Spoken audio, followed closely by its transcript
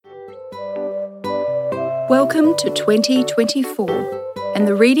Welcome to 2024 and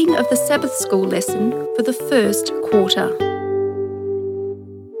the reading of the Sabbath School lesson for the first quarter.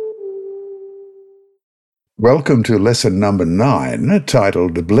 Welcome to lesson number 9,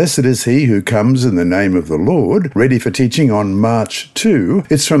 titled Blessed is He Who Comes in the Name of the Lord, ready for teaching on March 2.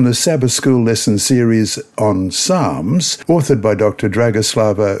 It's from the Sabbath School lesson series on Psalms, authored by Dr.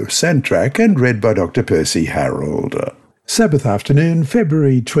 Dragoslava Santrak and read by Dr. Percy Harrold. Sabbath afternoon,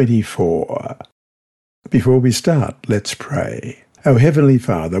 February 24. Before we start, let's pray. Our Heavenly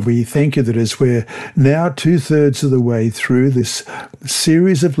Father, we thank you that as we're now 2/3 of the way through this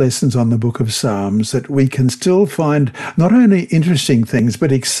series of lessons on the book of Psalms, that we can still find not only interesting things,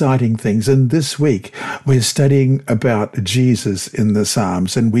 but exciting things. And this week, we're studying about Jesus in the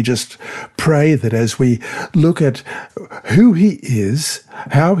Psalms. And we just pray that as we look at who he is,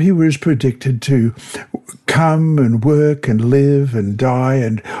 how he was predicted to come and work and live and die,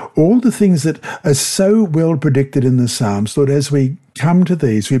 and all the things that are so well predicted in the Psalms, Lord, as we come to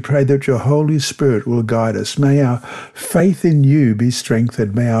these, we pray that your Holy Spirit will guide us. May our faith in you be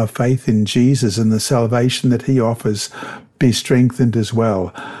strengthened. May our faith in Jesus and the salvation that he offers be strengthened as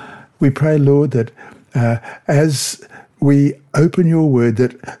well. We pray, Lord, that as we open your word,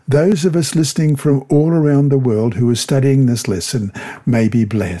 that those of us listening from all around the world who are studying this lesson may be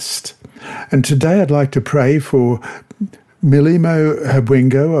blessed. And today I'd like to pray for Milimo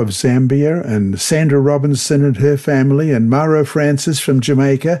Habwengo of Zambia, and Sandra Robinson and her family, and Mara Francis from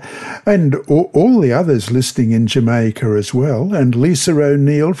Jamaica, and all the others listening in Jamaica as well, and Lisa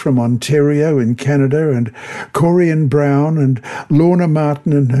O'Neill from Ontario in Canada, and Corian Brown, and Lorna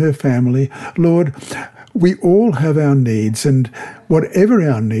Martin and her family. Lord, we all have our needs, and whatever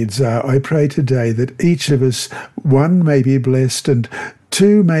our needs are, I pray today that each of us, one, may be blessed, and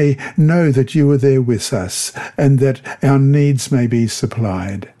two, may know that you are there with us, and that our needs may be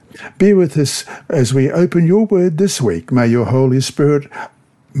supplied. Be with us as we open your word this week. May your Holy Spirit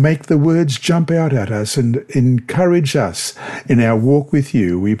make the words jump out at us and encourage us in our walk with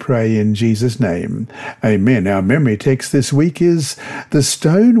you, we pray in Jesus' name. Amen. Our memory text this week is, "The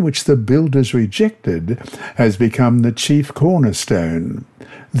stone which the builders rejected has become the chief cornerstone.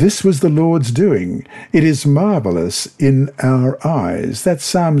 This was the Lord's doing. It is marvelous in our eyes." That's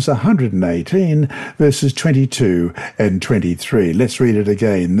Psalms 118, verses 22 and 23. Let's read it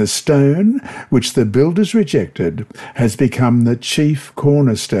again. "The stone which the builders rejected has become the chief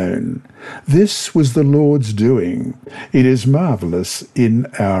cornerstone. This was the Lord's doing. It is marvelous in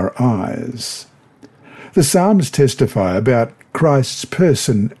our eyes." The Psalms testify about Christ's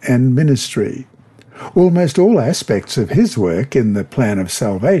person and ministry. Almost all aspects of his work in the plan of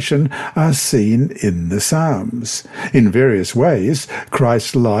salvation are seen in the Psalms. In various ways,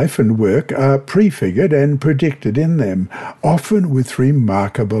 Christ's life and work are prefigured and predicted in them, often with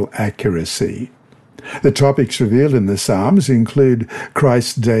remarkable accuracy. The topics revealed in the Psalms include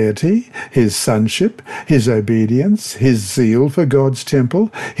Christ's deity, his sonship, his obedience, his zeal for God's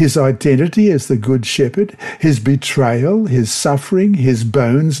temple, his identity as the Good Shepherd, his betrayal, his suffering, his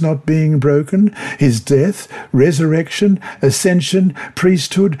bones not being broken, his death, resurrection, ascension,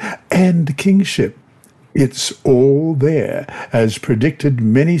 priesthood, and kingship. It's all there, as predicted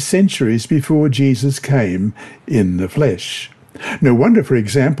many centuries before Jesus came in the flesh. No wonder, for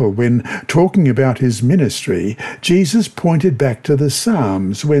example, when talking about his ministry, Jesus pointed back to the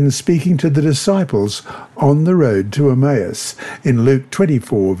Psalms when speaking to the disciples on the road to Emmaus. In Luke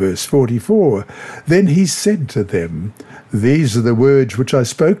 24, verse 44, "Then he said to them, 'These are the words which I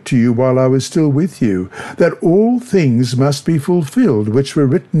spoke to you while I was still with you, that all things must be fulfilled which were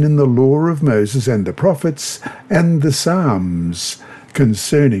written in the law of Moses and the prophets and the Psalms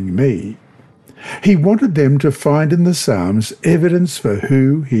concerning me.'" He wanted them to find in the Psalms evidence for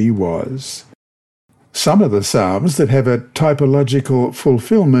who he was. Some of the Psalms that have a typological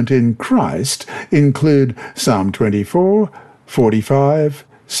fulfillment in Christ include Psalm 24, 45,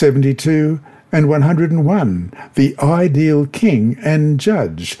 72, and 101, the ideal king and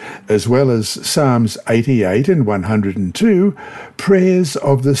judge, as well as Psalms 88 and 102, prayers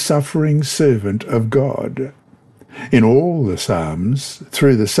of the suffering servant of God. In all the Psalms,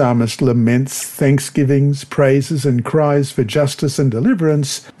 through the psalmist laments, thanksgivings, praises, and cries for justice and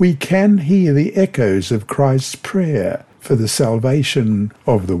deliverance, we can hear the echoes of Christ's prayer for the salvation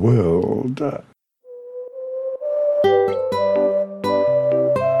of the world.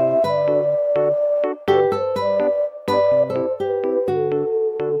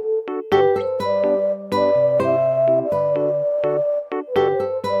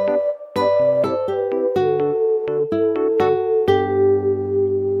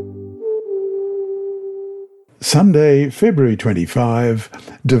 Sunday, February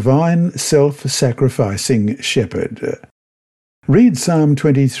 25, Divine Self-Sacrificing Shepherd. Read Psalm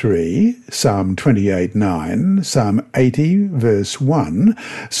 23, Psalm 28:9, Psalm 80, verse 1,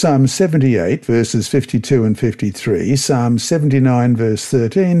 Psalm 78, verses 52 and 53, Psalm 79, verse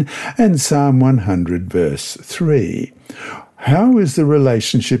 13, and Psalm 100, verse 3. How is the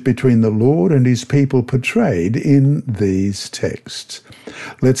relationship between the Lord and his people portrayed in these texts?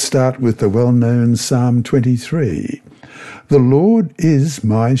 Let's start with the well-known Psalm 23. The Lord is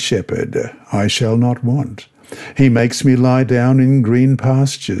my shepherd, I shall not want. He makes me lie down in green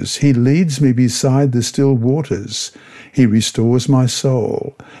pastures. He leads me beside the still waters. He restores my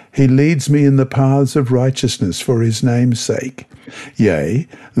soul. He leads me in the paths of righteousness for his name's sake. Yea,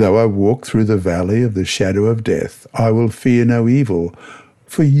 though I walk through the valley of the shadow of death, I will fear no evil,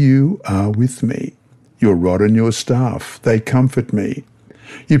 for you are with me. Your rod and your staff, they comfort me.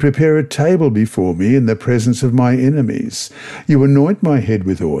 You prepare a table before me in the presence of my enemies. You anoint my head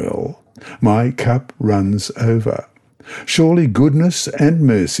with oil. My cup runs over. Surely goodness and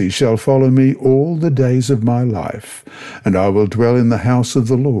mercy shall follow me all the days of my life, and I will dwell in the house of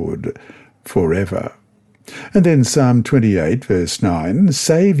the Lord forever. And then Psalm 28, verse 9,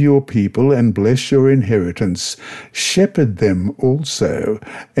 Save your people and bless your inheritance. Shepherd them also,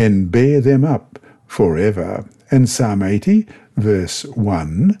 and bear them up forever. And Psalm 80, verse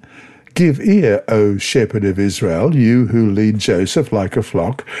 1, Give ear, O shepherd of Israel, you who lead Joseph like a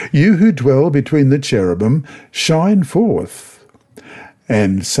flock, you who dwell between the cherubim, shine forth.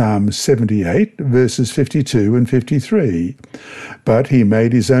 And Psalm 78, verses 52 and 53. But he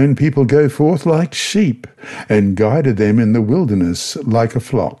made his own people go forth like sheep, and guided them in the wilderness like a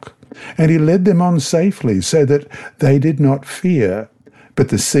flock. And he led them on safely, so that they did not fear. But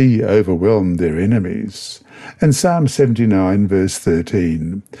the sea overwhelmed their enemies. And Psalm 79, verse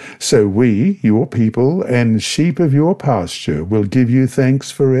 13, So we, your people, and sheep of your pasture, will give you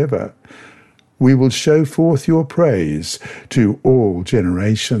thanks forever. We will show forth your praise to all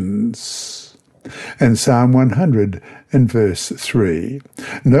generations. And Psalm 100 and verse 3,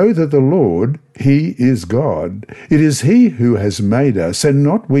 Know that the Lord, he is God. It is he who has made us, and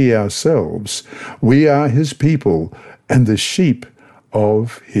not we ourselves. We are his people, and the sheep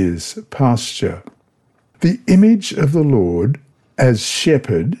of his pasture. The image of the Lord as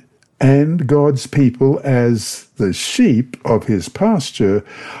shepherd and God's people as the sheep of his pasture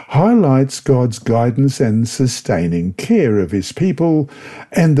highlights God's guidance and sustaining care of his people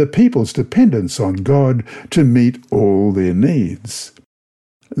and the people's dependence on God to meet all their needs.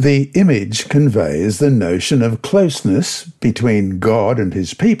 The image conveys the notion of closeness between God and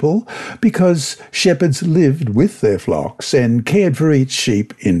his people because shepherds lived with their flocks and cared for each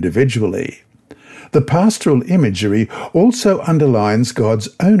sheep individually. The pastoral imagery also underlines God's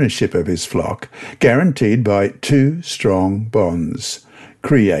ownership of his flock, guaranteed by two strong bonds.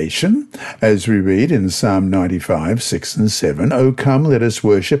 Creation, as we read in Psalm 95, 6 and 7, O come, let us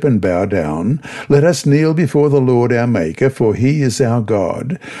worship and bow down. Let us kneel before the Lord our Maker, for he is our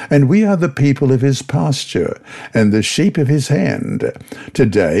God, and we are the people of his pasture, and the sheep of his hand.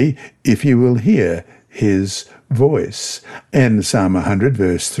 Today, if you will hear his voice. And Psalm 100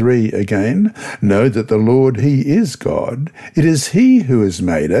 verse 3 again, Know that the Lord, he is God. It is he who has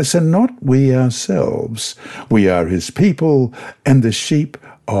made us, and not we ourselves. We are his people, and the sheep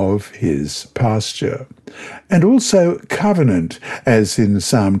of his pasture. And also covenant, as in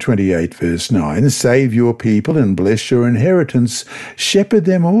Psalm 28 verse 9, Save your people and bless your inheritance. Shepherd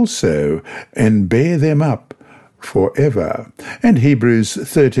them also, and bear them up forever. And Hebrews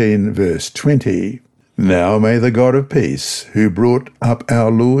 13 verse 20, Now may the God of peace, who brought up our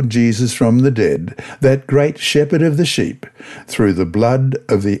Lord Jesus from the dead, that great shepherd of the sheep, through the blood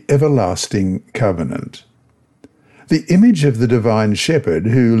of the everlasting covenant. The image of the divine shepherd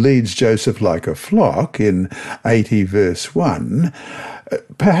who leads Joseph like a flock in 80 verse 1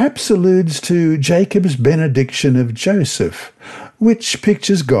 perhaps alludes to Jacob's benediction of Joseph, which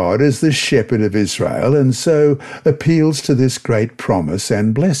pictures God as the shepherd of Israel and so appeals to this great promise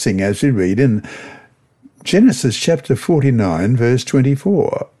and blessing as we read in Genesis chapter 49, verse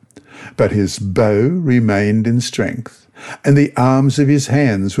 24. But his bow remained in strength, and the arms of his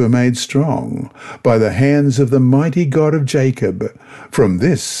hands were made strong by the hands of the mighty God of Jacob. From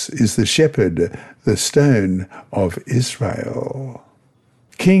this is the shepherd, the stone of Israel.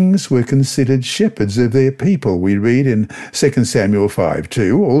 Kings were considered shepherds of their people, we read in 2 Samuel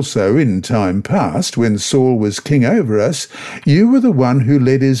 5:2. Also, in time past, when Saul was king over us, you were the one who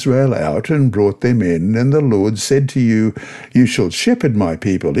led Israel out and brought them in, and the Lord said to you, You shall shepherd my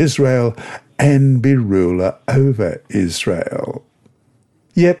people Israel, and be ruler over Israel.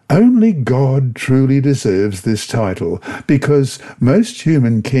 Yet only God truly deserves this title, because most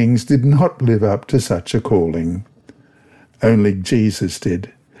human kings did not live up to such a calling. Only Jesus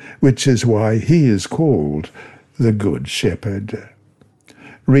did, which is why he is called the Good Shepherd.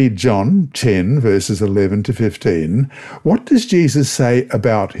 Read John 10, verses 11 to 15. What does Jesus say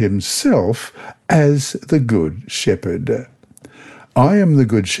about himself as the Good Shepherd? I am the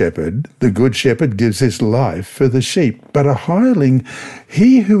Good Shepherd. The Good Shepherd gives his life for the sheep. But a hireling,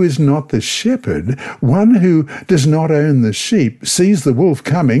 he who is not the shepherd, one who does not own the sheep, sees the wolf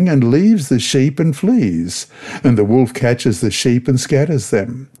coming and leaves the sheep and flees. And the wolf catches the sheep and scatters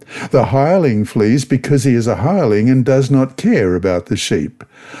them. The hireling flees because he is a hireling and does not care about the sheep.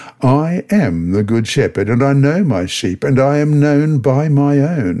 I am the Good Shepherd, and I know my sheep, and I am known by my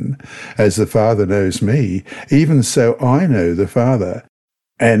own. As the Father knows me, even so I know the Father,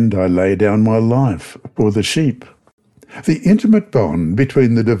 and I lay down my life for the sheep. The intimate bond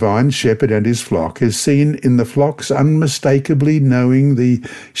between the divine shepherd and his flock is seen in the flocks unmistakably knowing the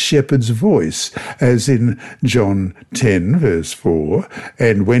shepherd's voice, as in John 10, verse 4,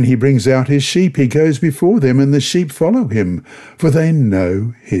 and when he brings out his sheep, he goes before them, and the sheep follow him, for they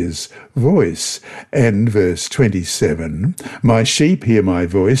know his voice. And verse 27, my sheep hear my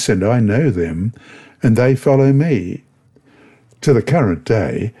voice, and I know them, and they follow me. To the current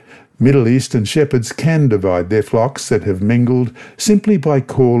day, Middle Eastern shepherds can divide their flocks that have mingled simply by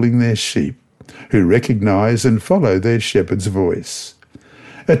calling their sheep, who recognize and follow their shepherd's voice.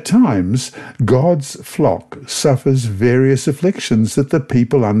 At times, God's flock suffers various afflictions that the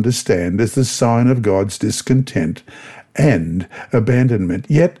people understand as the sign of God's discontent and abandonment.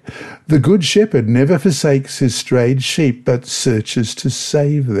 Yet the Good Shepherd never forsakes his strayed sheep, but searches to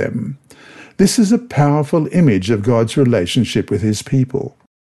save them. This is a powerful image of God's relationship with his people.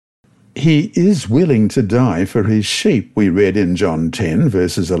 He is willing to die for his sheep, we read in John 10,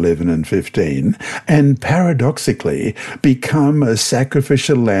 verses 11 and 15, and paradoxically become a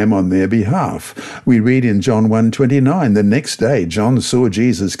sacrificial lamb on their behalf. We read in John 1:29, the next day John saw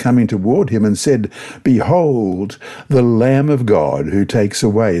Jesus coming toward him and said, "Behold, the Lamb of God who takes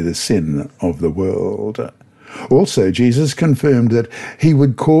away the sin of the world." Also, Jesus confirmed that he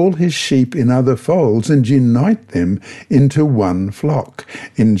would call his sheep in other folds and unite them into one flock.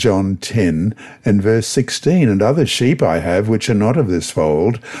 In John 10 and verse 16, "And other sheep I have which are not of this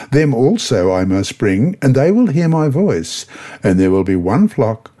fold, them also I must bring, and they will hear my voice, and there will be one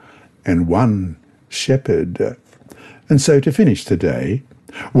flock and one shepherd." And so to finish today,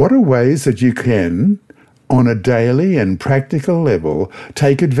 what are ways that you can, on a daily and practical level,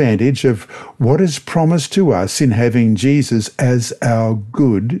 take advantage of what is promised to us in having Jesus as our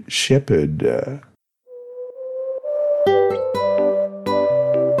Good Shepherd?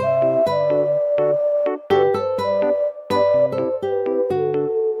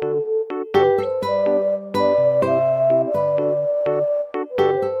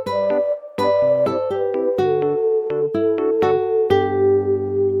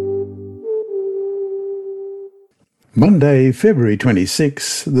 Monday, February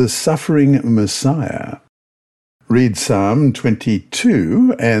 26, the Suffering Messiah. Read Psalm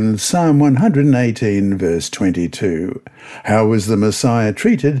 22 and Psalm 118, verse 22. How was the Messiah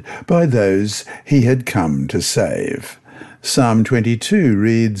treated by those he had come to save? Psalm 22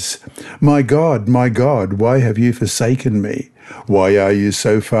 reads, my God, why have you forsaken me? Why are you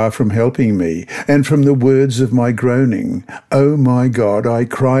so far from helping me, and from the words of my groaning? O my God, I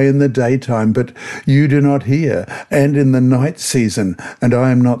cry in the daytime, but you do not hear, and in the night season, and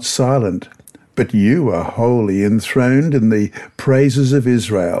I am not silent. But you are holy, enthroned in the praises of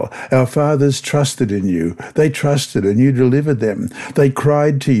Israel. Our fathers trusted in you. They trusted, and you delivered them. They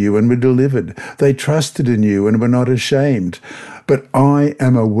cried to you and were delivered. They trusted in you and were not ashamed. But I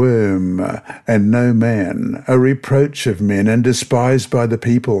am a worm and no man, a reproach of men and despised by the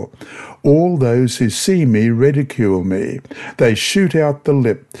people. All those who see me ridicule me. They shoot out the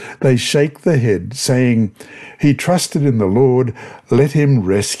lip. They shake the head, saying, he trusted in the Lord. Let him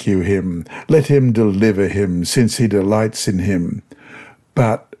rescue him. Let him deliver him, since he delights in him.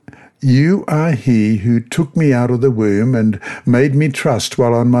 But you are he who took me out of the womb and made me trust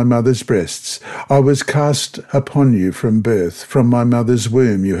while on my mother's breasts. I was cast upon you from birth. From my mother's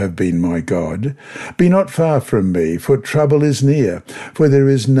womb you have been my God. Be not far from me, for trouble is near, for there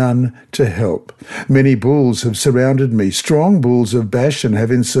is none to help. Many bulls have surrounded me. Strong bulls of Bashan have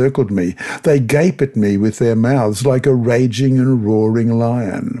encircled me. They gape at me with their mouths like a raging and roaring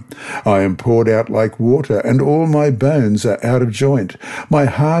lion. I am poured out like water, and all my bones are out of joint. My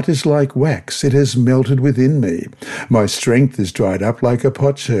heart is like wax, it has melted within me. My strength is dried up like a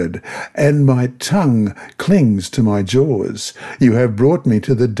potsherd, and my tongue clings to my jaws. You have brought me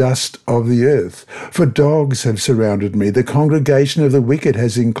to the dust of the earth, for dogs have surrounded me. The congregation of the wicked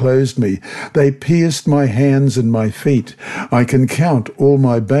has enclosed me. They pierced my hands and my feet. I can count all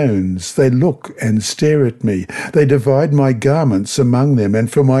my bones. They look and stare at me. They divide my garments among them,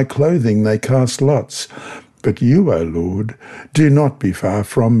 and for my clothing they cast lots. But you, O Lord, do not be far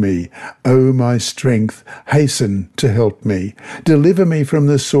from me. O my strength, hasten to help me. Deliver me from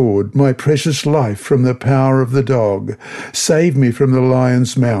the sword, my precious life from the power of the dog. Save me from the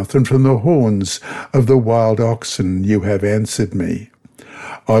lion's mouth and from the horns of the wild oxen. You have answered me.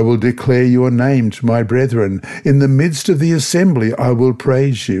 I will declare your name to my brethren. In the midst of the assembly I will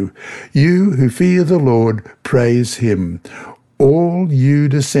praise you. You who fear the Lord, praise him. All you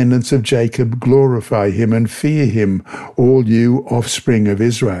descendants of Jacob, glorify him and fear him, all you offspring of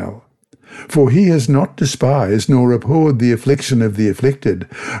Israel. For he has not despised nor abhorred the affliction of the afflicted,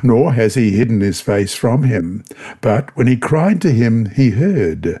 nor has he hidden his face from him. But when he cried to him, he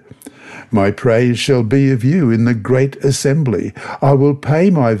heard. My praise shall be of you in the great assembly. I will pay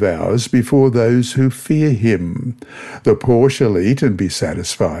my vows before those who fear him. The poor shall eat and be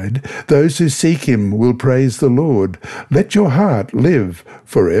satisfied. Those who seek him will praise the Lord. Let your heart live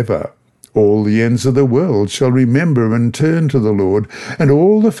forever. All the ends of the world shall remember and turn to the Lord, and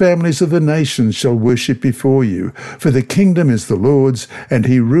all the families of the nations shall worship before you. For the kingdom is the Lord's, and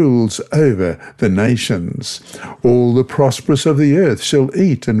he rules over the nations. All the prosperous of the earth shall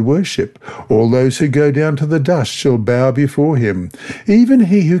eat and worship. All those who go down to the dust shall bow before him, even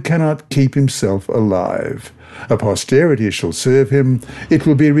he who cannot keep himself alive. A posterity shall serve him. It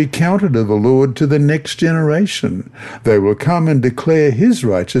will be recounted of the Lord to the next generation. They will come and declare his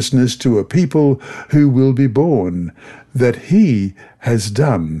righteousness to a people who will be born, that he has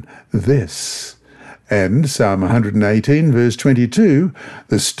done this. And Psalm 118, verse 22,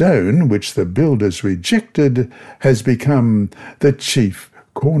 the stone which the builders rejected has become the chief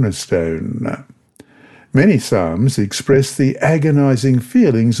cornerstone. Many psalms express the agonizing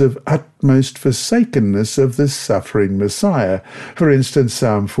feelings of utmost forsakenness of the suffering Messiah. For instance,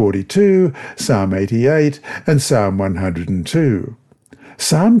 Psalm 42, Psalm 88, and Psalm 102.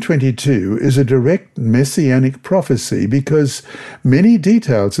 Psalm 22 is a direct messianic prophecy because many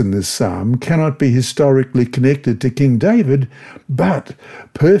details in this psalm cannot be historically connected to King David, but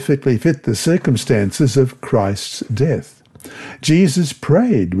perfectly fit the circumstances of Christ's death. Jesus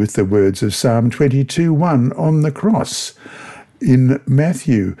prayed with the words of Psalm 22:1 on the cross. In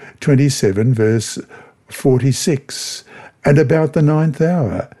Matthew 27, verse 46, and about the 9th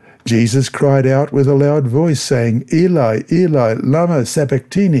hour, Jesus cried out with a loud voice, saying, Eli, Eli, lama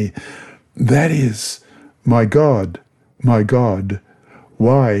sabachthani? That is, my God,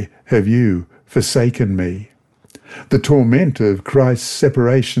 why have you forsaken me? The torment of Christ's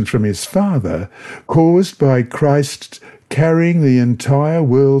separation from his Father, caused by Christ's carrying the entire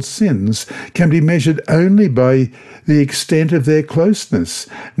world's sins, can be measured only by the extent of their closeness,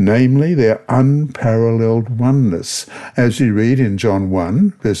 namely their unparalleled oneness. As we read in John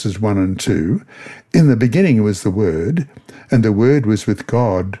 1, verses 1 and 2, in the beginning was the Word, and the Word was with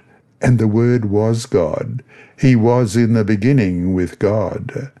God, and the Word was God. He was in the beginning with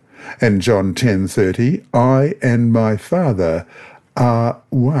God. And John 10:30, I and my Father are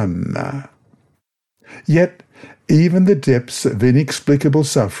one. Yet even the depths of inexplicable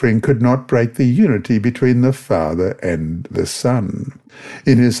suffering could not break the unity between the Father and the Son.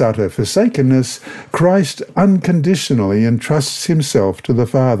 In his utter forsakenness, Christ unconditionally entrusts himself to the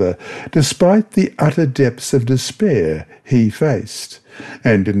Father, despite the utter depths of despair he faced.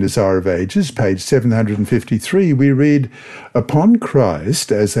 And in Desire of Ages, page 753, we read, Upon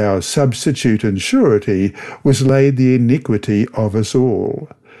Christ, as our substitute and surety, was laid the iniquity of us all.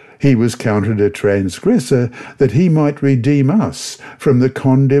 He was counted a transgressor, that he might redeem us from the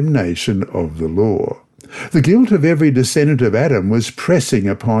condemnation of the law. The guilt of every descendant of Adam was pressing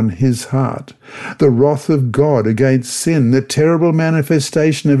upon his heart. The wrath of God against sin, the terrible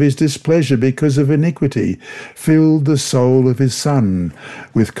manifestation of his displeasure because of iniquity, filled the soul of his Son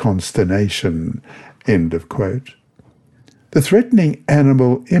with consternation. End of quote. The threatening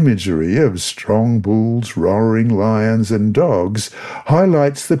animal imagery of strong bulls, roaring lions, and dogs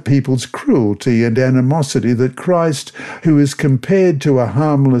highlights the people's cruelty and animosity that Christ, who is compared to a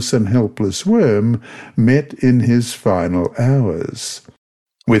harmless and helpless worm, met in his final hours.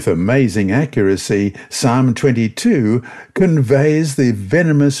 With amazing accuracy, Psalm 22 conveys the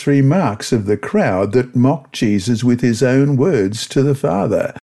venomous remarks of the crowd that mocked Jesus with his own words to the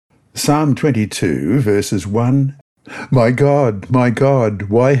Father. Psalm 22, verses 1 My God,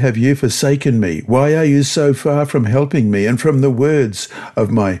 why have you forsaken me? Why are you so far from helping me and from the words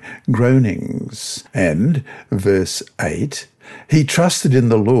of my groanings? And verse 8, he trusted in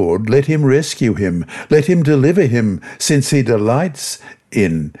the Lord, let him rescue him, let him deliver him, since he delights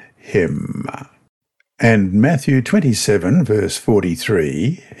in him. And Matthew 27, verse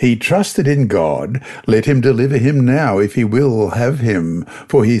 43, he trusted in God, let him deliver him now if he will have him,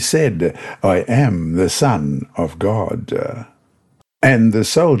 for he said, I am the Son of God. And the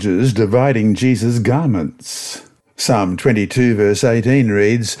soldiers dividing Jesus' garments. Psalm 22 verse 18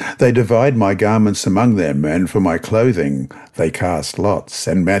 reads, they divide my garments among them, and for my clothing they cast lots.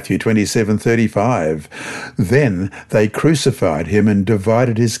 And Matthew 27:35, then they crucified him and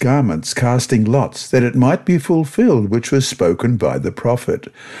divided his garments, casting lots, that it might be fulfilled which was spoken by the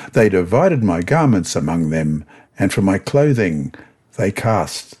prophet. They divided my garments among them, and for my clothing they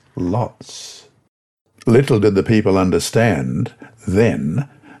cast lots. Little did the people understand then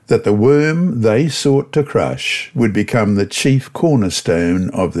that the worm they sought to crush would become the chief cornerstone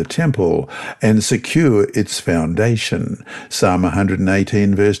of the temple and secure its foundation. Psalm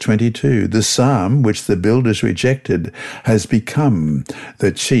 118 verse 22, the psalm which the builders rejected has become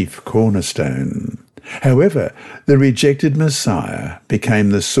the chief cornerstone. However, the rejected Messiah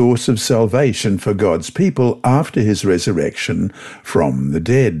became the source of salvation for God's people after his resurrection from the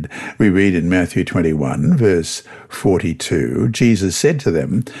dead. We read in Matthew 21, verse 42, Jesus said to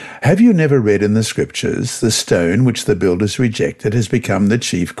them, have you never read in the Scriptures, the stone which the builders rejected has become the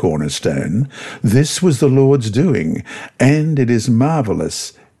chief cornerstone? This was the Lord's doing, and it is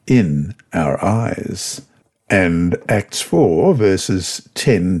marvelous in our eyes. And Acts 4, verses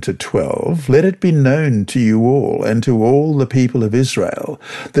 10 to 12, let it be known to you all and to all the people of Israel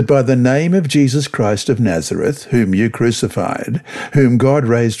that by the name of Jesus Christ of Nazareth, whom you crucified, whom God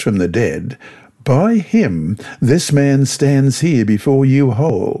raised from the dead, by him this man stands here before you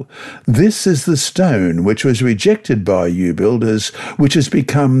whole. This is the stone which was rejected by you builders, which has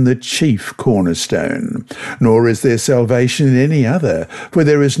become the chief cornerstone. Nor is there salvation in any other, for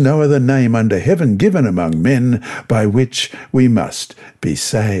there is no other name under heaven given among men by which we must be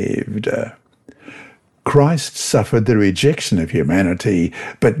saved. Christ suffered the rejection of humanity,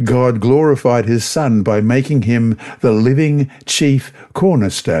 but God glorified his Son by making him the living chief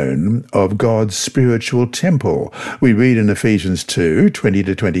cornerstone of God's spiritual temple. We read in Ephesians 2, 20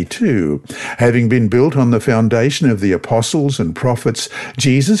 to 22, having been built on the foundation of the apostles and prophets,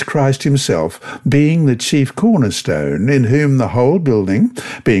 Jesus Christ himself being the chief cornerstone, in whom the whole building,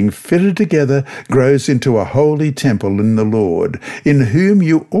 being fitted together, grows into a holy temple in the Lord, in whom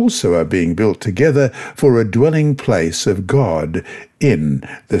you also are being built together for a dwelling place of God in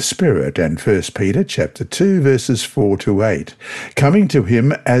the Spirit. And 1 Peter chapter 2 verses 4 to 8, coming to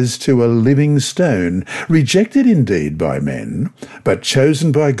him as to a living stone, rejected indeed by men, but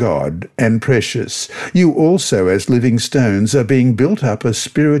chosen by God and precious. You also as living stones are being built up a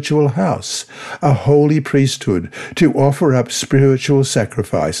spiritual house, a holy priesthood, to offer up spiritual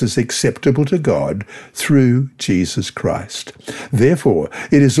sacrifices acceptable to God through Jesus Christ. Therefore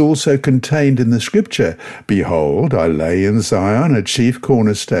it is also contained in the Scripture, behold, I lay in Zion a chief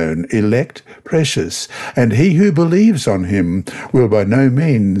cornerstone, elect, precious, and he who believes on him will by no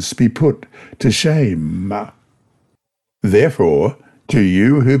means be put to shame. Therefore, to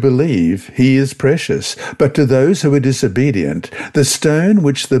you who believe, he is precious, but to those who are disobedient, the stone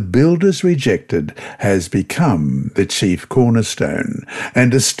which the builders rejected has become the chief cornerstone,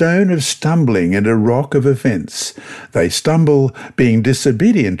 and a stone of stumbling and a rock of offense. They stumble, being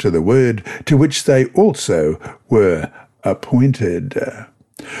disobedient to the word, to which they also were appointed.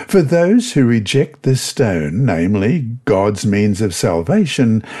 For those who reject this stone, namely God's means of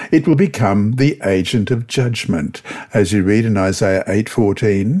salvation, it will become the agent of judgment. As you read in Isaiah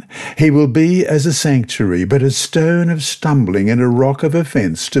 8:14, he will be as a sanctuary, but a stone of stumbling and a rock of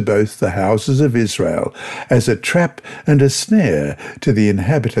offense to both the houses of Israel, as a trap and a snare to the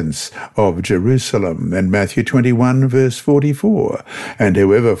inhabitants of Jerusalem. And Matthew 21 verse 44, and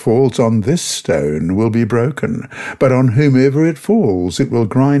whoever falls on this stone will be broken, but on whomever it falls it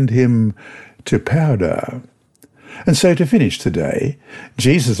will grind him to powder. And so to finish today,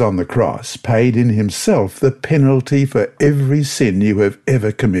 Jesus on the cross paid in himself the penalty for every sin you have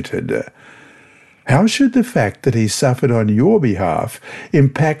ever committed. How should the fact that he suffered on your behalf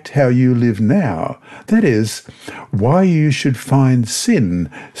impact how you live now? That is, why you should find sin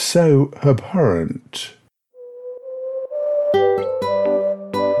so abhorrent.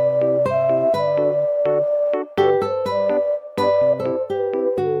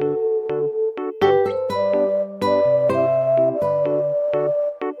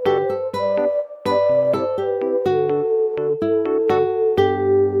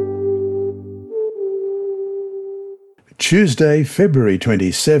 Tuesday, February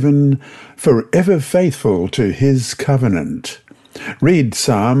 27, forever faithful to his covenant. Read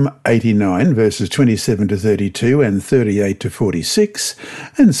Psalm 89 verses 27 to 32 and 38 to 46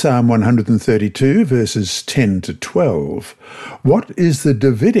 and Psalm 132 verses 10 to 12. What is the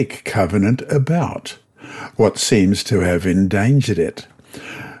Davidic covenant about? What seems to have endangered it?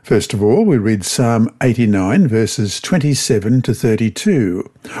 First of all, we read Psalm 89 verses 27 to 32.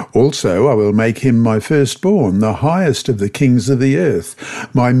 Also, I will make him my firstborn, the highest of the kings of the earth.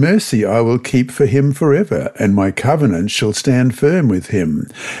 My mercy I will keep for him forever, and my covenant shall stand firm with him.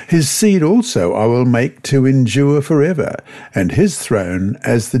 His seed also I will make to endure forever, and his throne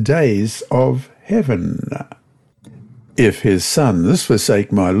as the days of heaven. If his sons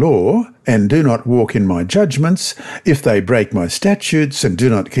forsake my law, and do not walk in my judgments, if they break my statutes, and do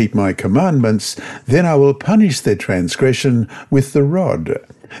not keep my commandments, then I will punish their transgression with the rod,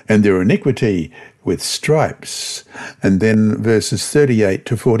 and their iniquity with stripes. And then verses 38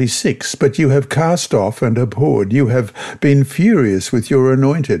 to 46. But you have cast off and abhorred, you have been furious with your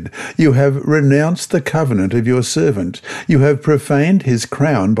anointed, you have renounced the covenant of your servant, you have profaned his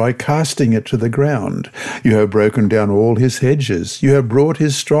crown by casting it to the ground, you have broken down all his hedges, you have brought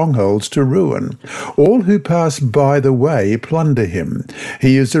his strongholds to ruin. All who pass by the way plunder him.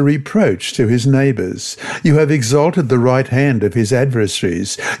 He is a reproach to his neighbours. You have exalted the right hand of his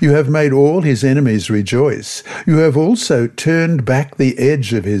adversaries. You have made all his enemies rejoice. You have also turned back the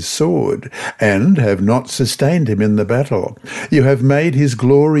edge of his sword, and have not sustained him in the battle. You have made his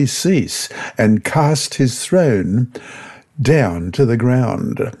glory cease, and cast his throne down to the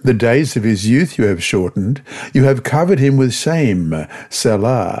ground. The days of his youth you have shortened. You have covered him with shame.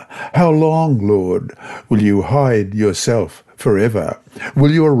 Selah. How long, Lord, will you hide yourself forever?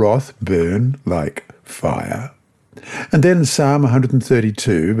 Will your wrath burn like fire? And then Psalm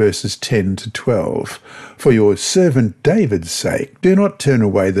 132, verses 10 to 12. For your servant David's sake, do not turn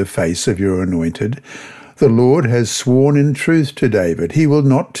away the face of your anointed. The Lord has sworn in truth to David. He will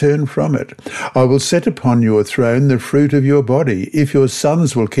not turn from it. I will set upon your throne the fruit of your body. If your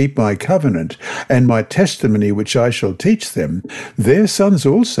sons will keep my covenant and my testimony which I shall teach them, their sons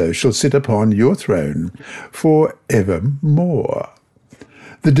also shall sit upon your throne for evermore.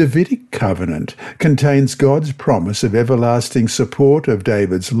 The Davidic covenant contains God's promise of everlasting support of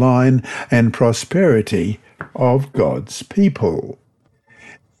David's line and prosperity of God's people.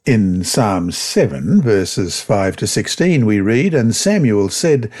 In Psalm 7, verses 5 to 16, we read, And Samuel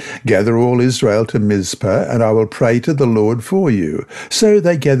said, Gather all Israel to Mizpah, and I will pray to the Lord for you. So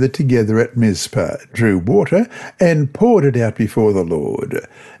they gathered together at Mizpah, drew water, and poured it out before the Lord.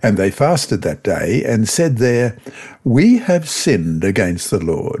 And they fasted that day, and said there, We have sinned against the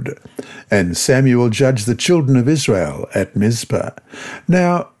Lord. And Samuel judged the children of Israel at Mizpah.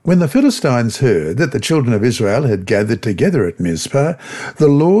 Now, when the Philistines heard that the children of Israel had gathered together at Mizpah, the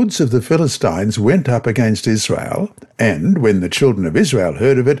lords of the Philistines went up against Israel, and when the children of Israel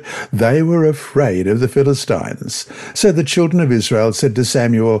heard of it, they were afraid of the Philistines. So the children of Israel said to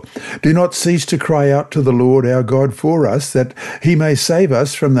Samuel, Do not cease to cry out to the Lord our God for us, that he may save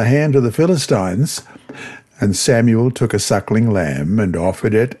us from the hand of the Philistines. And Samuel took a suckling lamb and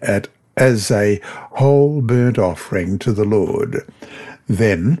offered it as a whole burnt offering to the Lord.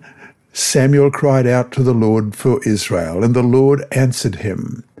 Then Samuel cried out to the Lord for Israel, and the Lord answered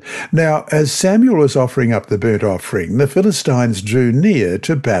him. Now, as Samuel was offering up the burnt offering, the Philistines drew near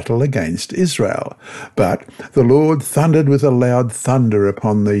to battle against Israel. But the Lord thundered with a loud thunder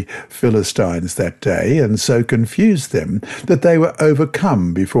upon the Philistines that day, and so confused them that they were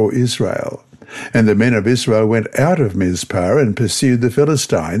overcome before Israel. And the men of Israel went out of Mizpah and pursued the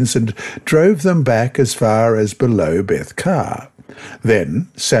Philistines, and drove them back as far as below Beth-kar. Then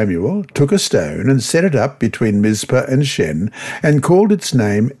Samuel took a stone and set it up between Mizpah and Shen, and called its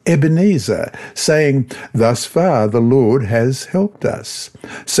name Ebenezer, saying, Thus far the Lord has helped us.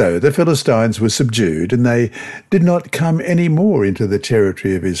 So the Philistines were subdued, and they did not come any more into the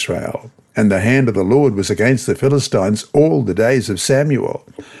territory of Israel. And the hand of the Lord was against the Philistines all the days of Samuel.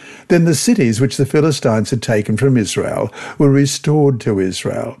 Then the cities which the Philistines had taken from Israel were restored to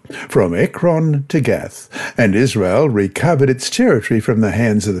Israel, from Ekron to Gath, and Israel recovered its territory from the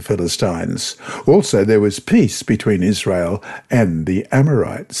hands of the Philistines. Also there was peace between Israel and the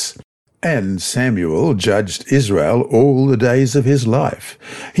Amorites. And Samuel judged Israel all the days of his life.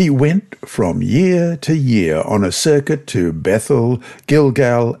 He went from year to year on a circuit to Bethel,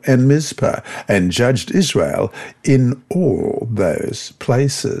 Gilgal, and Mizpah, and judged Israel in all those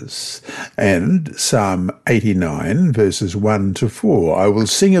places. And Psalm 89, verses 1 to 4, I will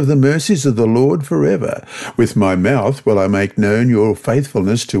sing of the mercies of the Lord forever. With my mouth will I make known your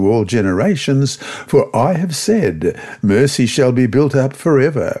faithfulness to all generations, for I have said, mercy shall be built up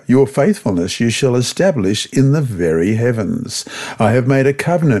forever. Your faithfulness you shall establish in the very heavens. I have made a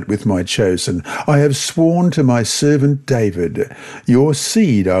covenant with my chosen. I have sworn to my servant David. Your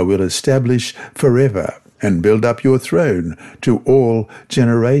seed I will establish forever, and build up your throne to all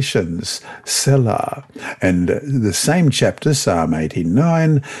generations. Selah. And the same chapter, Psalm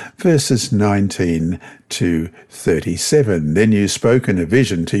 89, verses 19 to 37. Then you spoke in a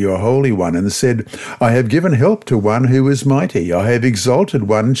vision to your Holy One and said, I have given help to one who is mighty. I have exalted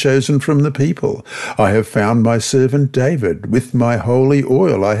one chosen from the people. I have found my servant David. With my holy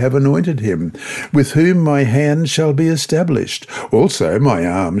oil I have anointed him, with whom my hand shall be established. Also my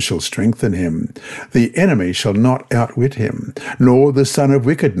arm shall strengthen him. The enemy shall not outwit him, nor the son of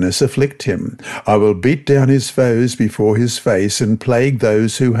wickedness afflict him. I will beat down his foes before his face and plague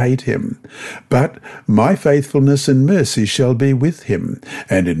those who hate him. But my faithfulness and mercy shall be with him,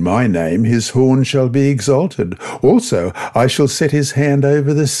 and in my name his horn shall be exalted. Also I shall set his hand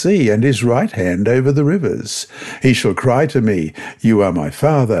over the sea, and his right hand over the rivers. He shall cry to me, You are my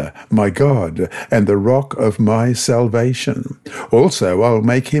Father, my God, and the rock of my salvation. Also I will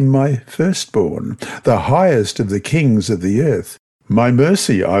make him my firstborn, the highest of the kings of the earth. My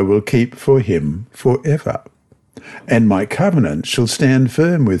mercy I will keep for him forever, and my covenant shall stand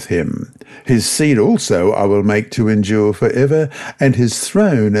firm with him. His seed also I will make to endure forever, and his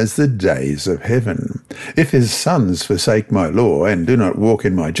throne as the days of heaven. If his sons forsake my law, and do not walk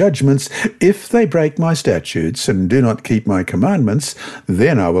in my judgments, if they break my statutes, and do not keep my commandments,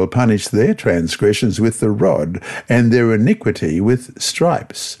 then I will punish their transgressions with the rod, and their iniquity with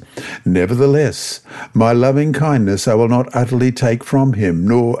stripes. Nevertheless, my loving kindness I will not utterly take from him,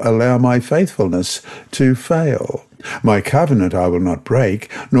 nor allow my faithfulness to fail. My covenant I will not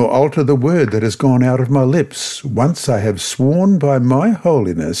break, nor alter the word that has gone out of my lips. Once I have sworn by my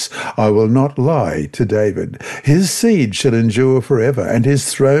holiness, I will not lie to David. His seed shall endure forever, and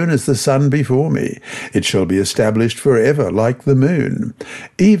his throne as the sun before me. It shall be established forever like the moon,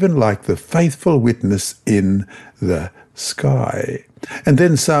 even like the faithful witness in the sky. And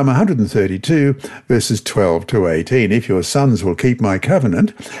then Psalm 132, verses 12 to 18. If your sons will keep my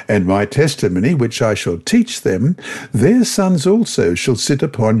covenant and my testimony, which I shall teach them, their sons also shall sit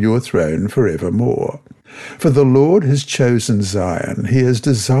upon your throne forevermore. For the Lord has chosen Zion. He has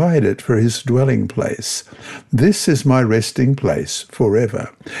desired it for his dwelling place. This is my resting place forever.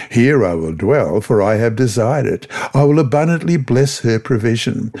 Here I will dwell, for I have desired it. I will abundantly bless her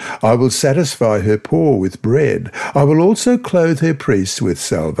provision. I will satisfy her poor with bread. I will also clothe her priests with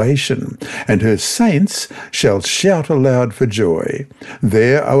salvation, and her saints shall shout aloud for joy.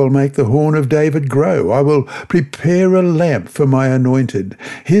 There I will make the horn of David grow. I will prepare a lamp for my anointed.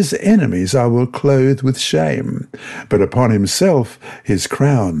 His enemies I will clothe with shame, but upon himself his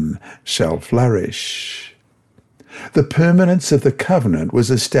crown shall flourish. The permanence of the covenant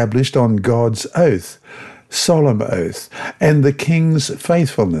was established on God's oath, solemn oath, and the king's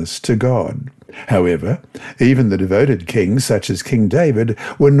faithfulness to God. However, even the devoted kings, such as King David,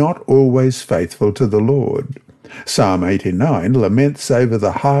 were not always faithful to the Lord. Psalm 89 laments over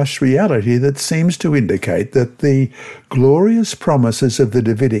the harsh reality that seems to indicate that the glorious promises of the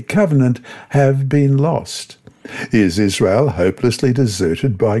Davidic covenant have been lost. Is Israel hopelessly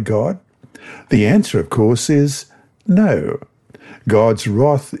deserted by God? The answer, of course, is no. God's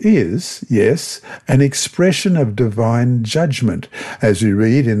wrath is, yes, an expression of divine judgment, as we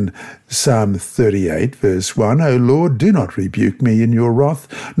read in Psalm 38, verse 1, O Lord, do not rebuke me in your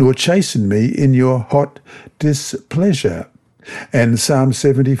wrath, nor chasten me in your hot displeasure. And Psalm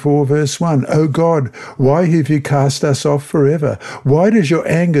 74, verse 1, O God, why have you cast us off forever? Why does your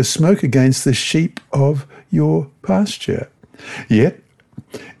anger smoke against the sheep of your pasture? Yet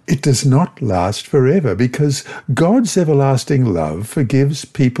it does not last forever, because God's everlasting love forgives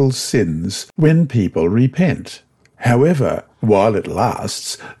people's sins when people repent. However, while it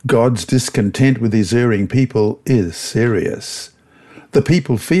lasts, God's discontent with his erring people is serious. The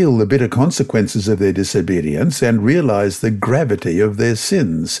people feel the bitter consequences of their disobedience and realize the gravity of their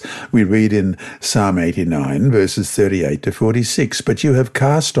sins. We read in Psalm 89, verses 38 to 46, "But you have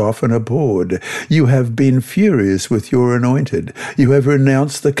cast off and abhorred. You have been furious with your anointed. You have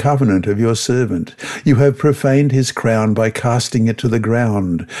renounced the covenant of your servant. You have profaned his crown by casting it to the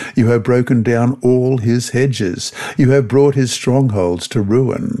ground. You have broken down all his hedges. You have brought his strongholds to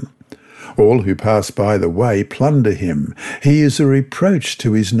ruin. All who pass by the way plunder him. He is a reproach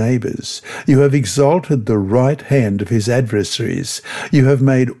to his neighbours. You have exalted the right hand of his adversaries. You have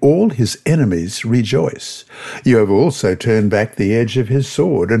made all his enemies rejoice. You have also turned back the edge of his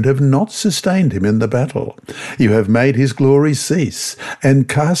sword and have not sustained him in the battle. You have made his glory cease and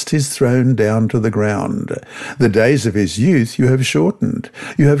cast his throne down to the ground. The days of his youth you have shortened.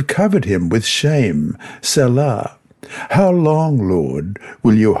 You have covered him with shame. Selah. How long, Lord,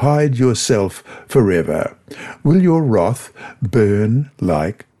 will you hide yourself forever? Will your wrath burn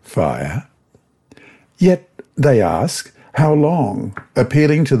like fire? Yet they ask, how long?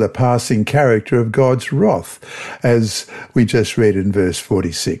 Appealing to the passing character of God's wrath, as we just read in verse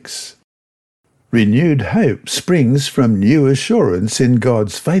 46. Renewed hope springs from new assurance in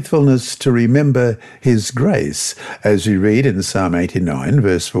God's faithfulness to remember his grace, as we read in Psalm 89,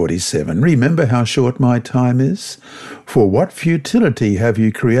 verse 47. Remember how short my time is? For what futility have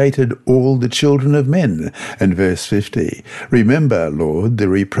you created all the children of men? And verse 50. Remember, Lord, the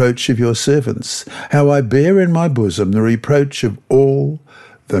reproach of your servants, how I bear in my bosom the reproach of all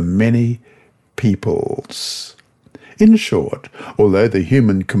the many peoples. In short, although the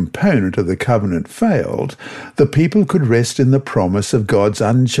human component of the covenant failed, the people could rest in the promise of God's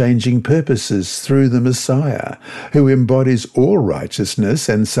unchanging purposes through the Messiah, who embodies all righteousness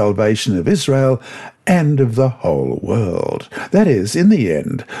and salvation of Israel and of the whole world. That is, in the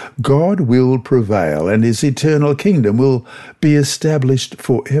end, God will prevail and his eternal kingdom will be established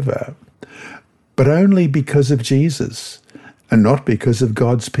forever. But only because of Jesus, and not because of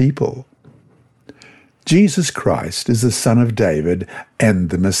God's people. Jesus Christ is the Son of David and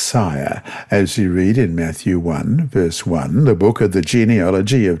the Messiah, as you read in Matthew 1, verse 1, the book of the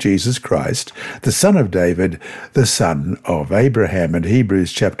genealogy of Jesus Christ, the Son of David, the Son of Abraham, and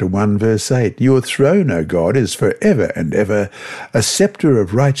Hebrews chapter 1, verse 8. Your throne, O God, is forever and ever. A scepter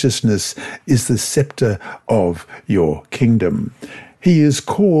of righteousness is the scepter of your kingdom. He is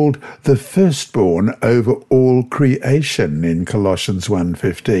called the firstborn over all creation in Colossians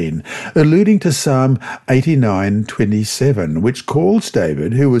 1:15, alluding to Psalm 89:27, which calls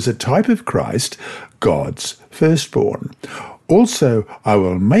David, who was a type of Christ, God's firstborn. Also, I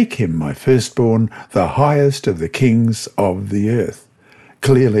will make him my firstborn, the highest of the kings of the earth.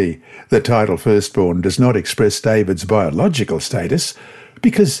 Clearly, the title firstborn does not express David's biological status,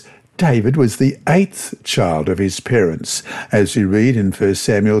 because David was the 8th child of his parents, as we read in 1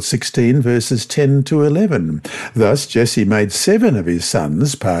 Samuel 16, verses 10 to 11. Thus Jesse made 7 of his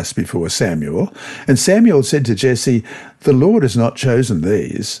sons pass before Samuel, and Samuel said to Jesse, "The Lord has not chosen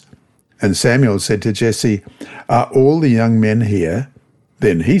these." And Samuel said to Jesse, "Are all the young men here?"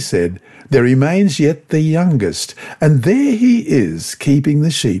 Then he said, "There remains yet the youngest, and there he is, keeping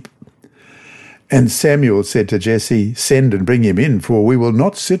the sheep." And Samuel said to Jesse, "Send and bring him in, for we will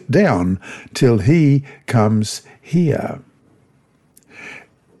not sit down till he comes here."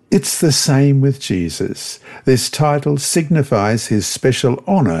 It's the same with Jesus. This title signifies his special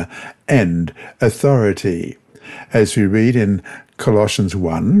honour and authority. As we read in Colossians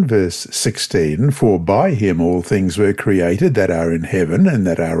 1, verse 16, "For by him all things were created that are in heaven and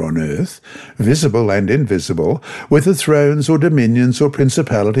that are on earth, visible and invisible, whether thrones or dominions or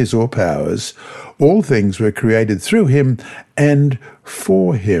principalities or powers. All things were created through him and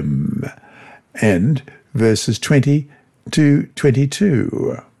for him." And verses 20 to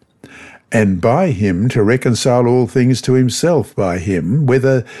 22. "And by him to reconcile all things to himself by him,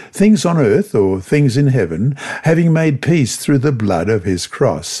 whether things on earth or things in heaven, having made peace through the blood of his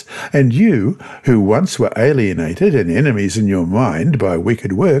cross. And you, who once were alienated and enemies in your mind by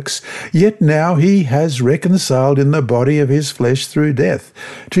wicked works, yet now he has reconciled in the body of his flesh through death,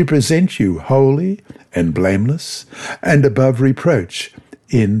 to present you holy and blameless and above reproach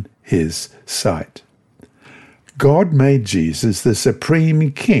in his sight." God made Jesus the supreme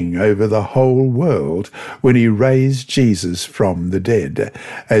king over the whole world when he raised Jesus from the dead,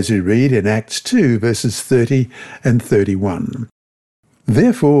 as we read in Acts 2, verses 30 and 31.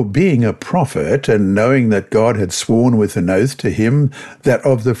 Therefore, being a prophet, and knowing that God had sworn with an oath to him that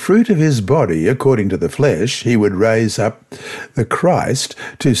of the fruit of his body, according to the flesh, he would raise up the Christ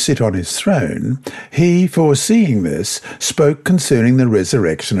to sit on his throne, he, foreseeing this, spoke concerning the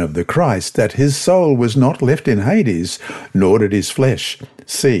resurrection of the Christ, that his soul was not left in Hades, nor did his flesh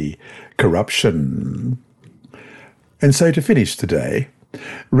see corruption. And so to finish today,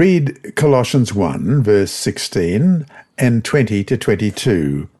 read Colossians 1, verse 16 and 20 to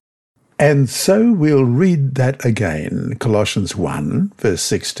 22. And so we'll read that again. Colossians 1, verse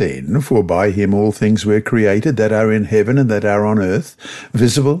 16. For by him all things were created that are in heaven and that are on earth,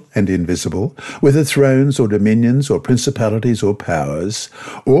 visible and invisible, whether thrones or dominions or principalities or powers.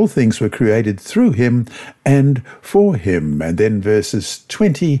 All things were created through him and for him. And then verses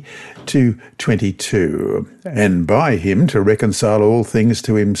 20 to 22. And by him to reconcile all things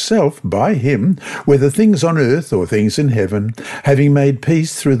to himself, by him, whether things on earth or things in heaven, having made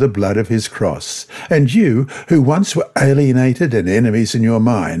peace through the blood of his cross. And you, who once were alienated and enemies in your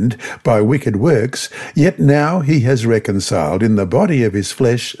mind by wicked works, yet now he has reconciled in the body of his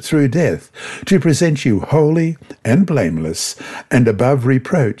flesh through death, to present you holy and blameless and above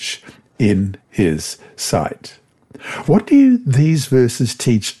reproach in his sight. What do these verses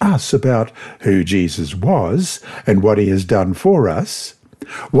teach us about who Jesus was and what he has done for us?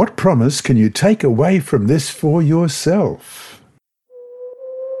 What promise can you take away from this for yourself?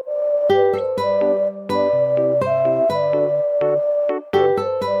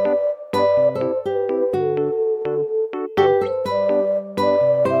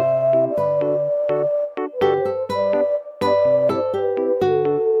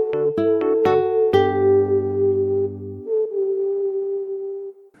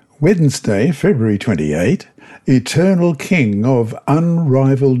 Wednesday, February 28, Eternal King of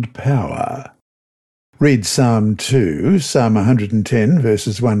Unrivaled Power. Read Psalm 2, Psalm 110,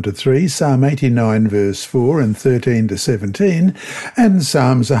 verses 1 to 3, Psalm 89, verse 4 and 13 to 17, and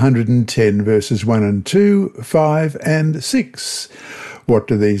Psalms 110, verses 1 and 2, 5 and 6. What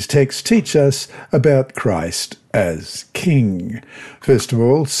do these texts teach us about Christ as King? First of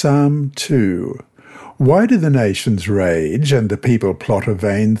all, Psalm 2. Why do the nations rage and the people plot a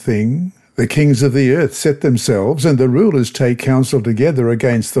vain thing? The kings of the earth set themselves, and the rulers take counsel together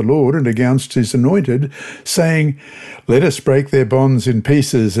against the Lord and against his anointed, saying, Let us break their bonds in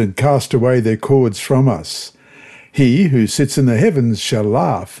pieces and cast away their cords from us. He who sits in the heavens shall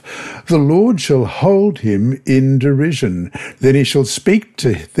laugh. The Lord shall hold him in derision. Then he shall speak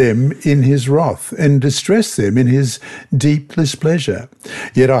to them in his wrath, and distress them in his deep displeasure.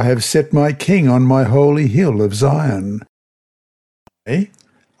 Yet I have set my king on my holy hill of Zion.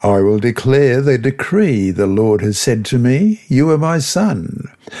 I will declare the decree. The Lord has said to me, You are my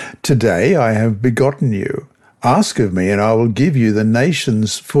son. Today I have begotten you. Ask of me, and I will give you the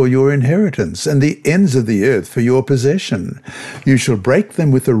nations for your inheritance, and the ends of the earth for your possession. You shall break them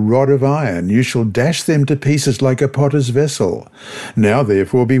with a rod of iron. You shall dash them to pieces like a potter's vessel. Now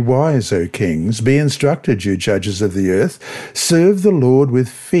therefore be wise, O kings. Be instructed, you judges of the earth. Serve the Lord with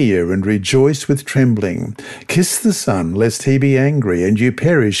fear, and rejoice with trembling. Kiss the Son, lest he be angry, and you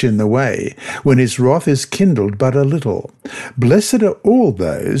perish in the way, when his wrath is kindled but a little. Blessed are all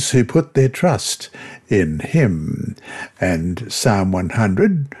those who put their trust in him. And Psalm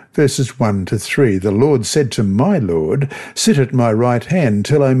 100, verses 1 to 3, The Lord said to my Lord, Sit at my right hand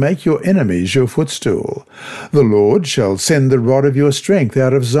till I make your enemies your footstool. The Lord shall send the rod of your strength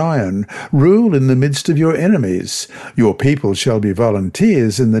out of Zion, rule in the midst of your enemies. Your people shall be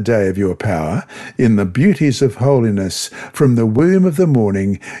volunteers in the day of your power, in the beauties of holiness. From the womb of the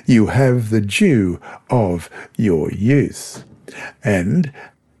morning you have the dew of your youth. And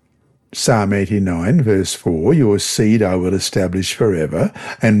Psalm 89, verse 4, Your seed I will establish forever,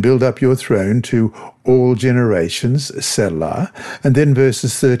 and build up your throne to all generations, Selah. And then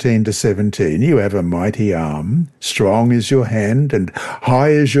verses 13 to 17, You have a mighty arm, strong is your hand, and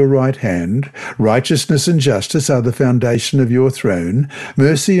high is your right hand. Righteousness and justice are the foundation of your throne.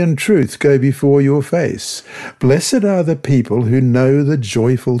 Mercy and truth go before your face. Blessed are the people who know the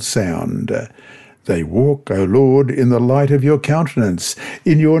joyful sound. They walk, O Lord, in the light of your countenance.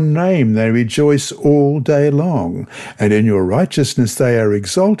 In your name they rejoice all day long, and in your righteousness they are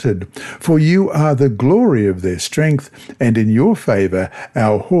exalted. For you are the glory of their strength, and in your favour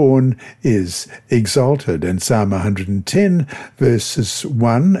our horn is exalted. And Psalm 110, verses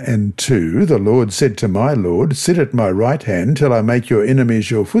 1 and 2, The Lord said to my Lord, Sit at my right hand till I make your enemies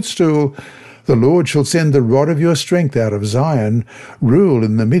your footstool. The Lord shall send the rod of your strength out of Zion, rule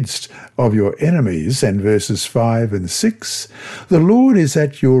in the midst of your enemies. And verses 5 and 6, the Lord is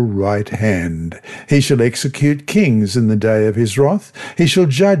at your right hand. He shall execute kings in the day of his wrath. He shall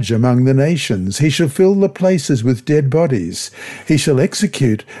judge among the nations. He shall fill the places with dead bodies. He shall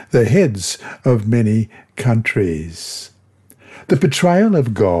execute the heads of many countries. The portrayal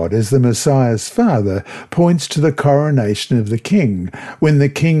of God as the Messiah's father points to the coronation of the king, when the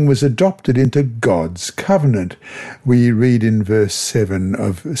king was adopted into God's covenant. We read in verse 7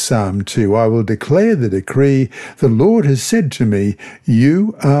 of Psalm 2, I will declare the decree. The Lord has said to me,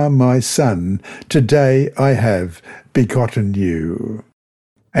 you are my son. Today I have begotten you.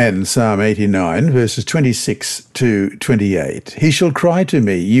 And Psalm 89, verses 26 to 28. He shall cry to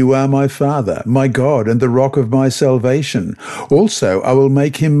me, you are my Father, my God, and the rock of my salvation. Also I will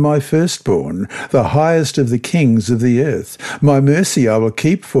make him my firstborn, the highest of the kings of the earth. My mercy I will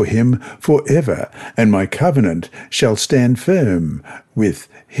keep for him forever, and my covenant shall stand firm with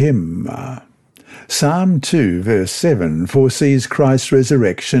him. Psalm 2, verse 7, foresees Christ's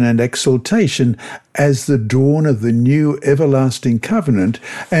resurrection and exaltation as the dawn of the new everlasting covenant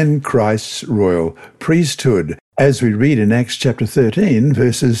and Christ's royal priesthood, as we read in Acts chapter 13,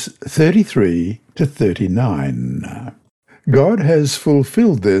 verses 33 to 39. God has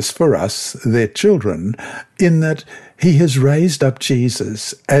fulfilled this for us, their children, in that he has raised up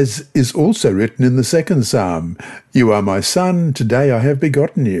Jesus, as is also written in the second psalm, you are my son, today I have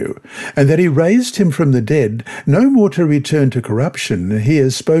begotten you, and that he raised him from the dead, no more to return to corruption. He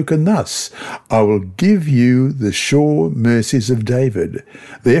has spoken thus, I will give you the sure mercies of David.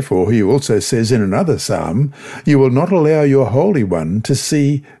 Therefore he also says in another psalm, you will not allow your Holy One to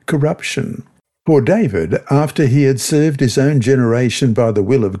see corruption. For David, after he had served his own generation by the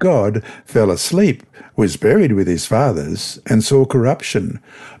will of God, fell asleep, was buried with his fathers, and saw corruption.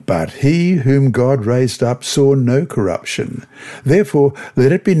 But he whom God raised up saw no corruption. Therefore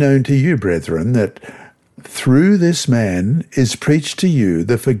let it be known to you, brethren, that through this man is preached to you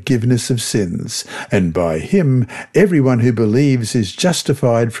the forgiveness of sins, and by him everyone who believes is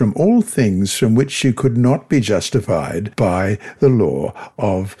justified from all things from which you could not be justified by the law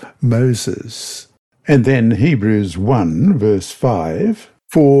of Moses. And then Hebrews 1, verse 5,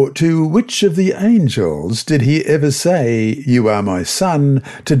 for to which of the angels did he ever say, you are my son,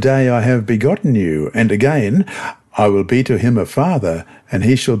 today I have begotten you? And again, I will be to him a father, and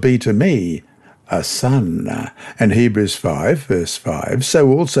he shall be to me a son. And Hebrews 5, verse 5, so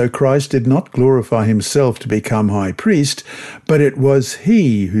also Christ did not glorify himself to become high priest, but it was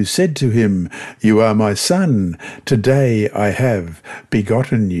he who said to him, you are my son, today I have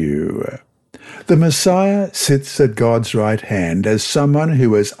begotten you. The Messiah sits at God's right hand as someone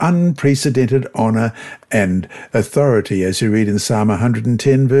who has unprecedented honour and authority, as you read in Psalm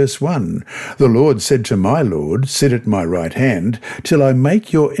 110, verse 1. The Lord said to my Lord, sit at my right hand, till I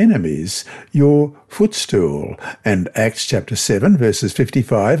make your enemies your footstool. And Acts chapter 7, verses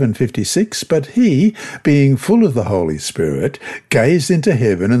 55 and 56, but he, being full of the Holy Spirit, gazed into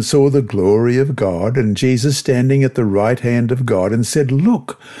heaven and saw the glory of God, and Jesus standing at the right hand of God, and said,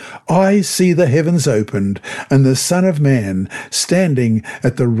 look, I see the heavens opened, and the Son of Man standing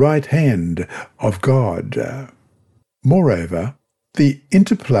at the right hand of God. Moreover, the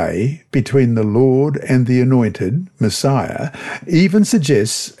interplay between the Lord and the anointed Messiah even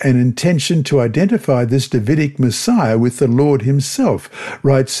suggests an intention to identify this Davidic Messiah with the Lord himself,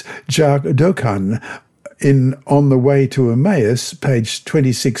 writes Jacques Docan in On the Way to Emmaus, page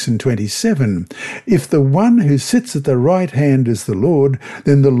 26 and 27. If the one who sits at the right hand is the Lord,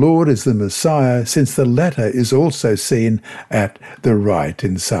 then the Lord is the Messiah, since the latter is also seen at the right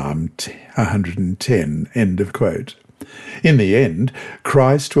in Psalm 110. End of quote. In the end,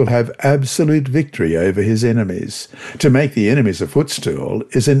 Christ will have absolute victory over his enemies. To make the enemies a footstool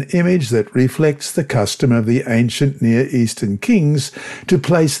is an image that reflects the custom of the ancient Near Eastern kings to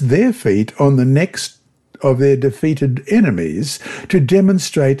place their feet on the necks of their defeated enemies to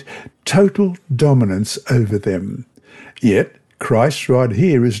demonstrate total dominance over them. Yet, Christ's rod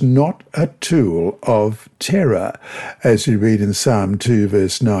here is not a tool of terror, as you read in Psalm 2,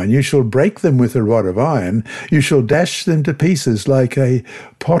 verse 9. You shall break them with a rod of iron. You shall dash them to pieces like a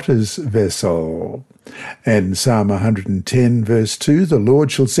potter's vessel. And Psalm 110, verse 2, the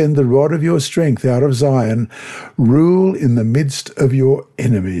Lord shall send the rod of your strength out of Zion, rule in the midst of your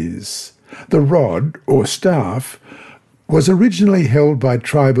enemies. The rod, or staff, was originally held by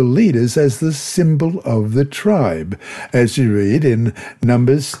tribal leaders as the symbol of the tribe, as you read in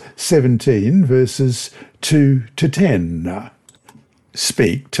Numbers 17, verses 2 to 10.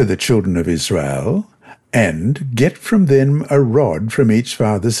 Speak to the children of Israel, and get from them a rod from each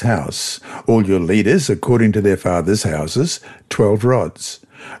father's house, all your leaders according to their father's houses, 12 rods.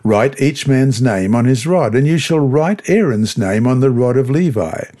 Write each man's name on his rod, and you shall write Aaron's name on the rod of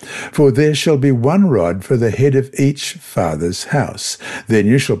Levi. For there shall be one rod for the head of each father's house. Then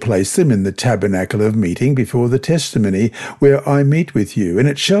you shall place them in the tabernacle of meeting before the testimony, where I meet with you. And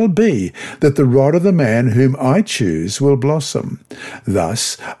it shall be that the rod of the man whom I choose will blossom.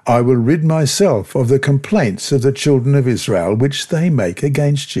 Thus I will rid myself of the complaints of the children of Israel, which they make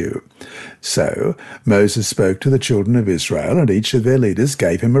against you. So Moses spoke to the children of Israel, and each of their leaders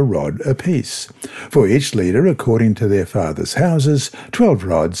gave him a rod apiece. For each leader, according to their father's houses, 12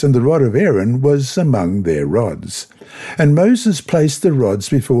 rods, and the rod of Aaron was among their rods. And Moses placed the rods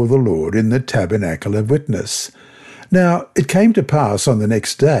before the Lord in the tabernacle of witness. Now it came to pass on the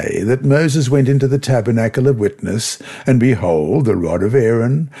next day that Moses went into the tabernacle of witness, and behold, the rod of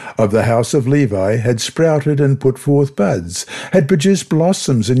Aaron of the house of Levi had sprouted and put forth buds, had produced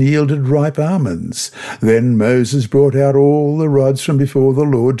blossoms and yielded ripe almonds. Then Moses brought out all the rods from before the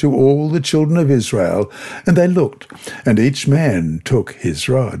Lord to all the children of Israel, and they looked, and each man took his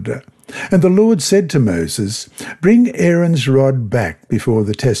rod. And the Lord said to Moses, Bring Aaron's rod back before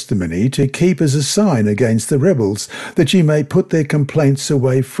the testimony to keep as a sign against the rebels, that ye may put their complaints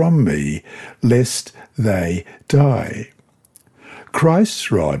away from me, lest they die.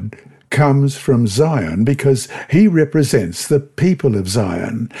 Christ's rod comes from Zion because he represents the people of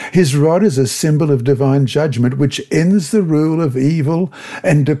Zion. His rod is a symbol of divine judgment which ends the rule of evil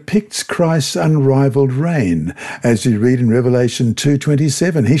and depicts Christ's unrivaled reign. As you read in Revelation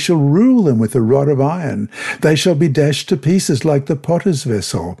 2:27, he shall rule them with a rod of iron. They shall be dashed to pieces like the potter's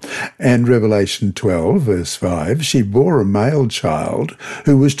vessel. And Revelation 12, verse 5, she bore a male child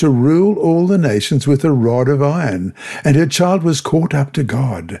who was to rule all the nations with a rod of iron, and her child was caught up to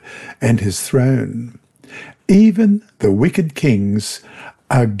God and his throne. Even the wicked kings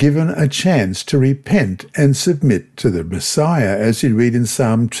are given a chance to repent and submit to the Messiah, as you read in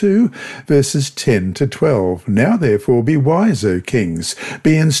Psalm 2, verses 10 to 12. Now therefore be wise, O kings,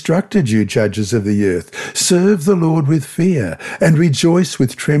 be instructed, you judges of the earth. Serve the Lord with fear, and rejoice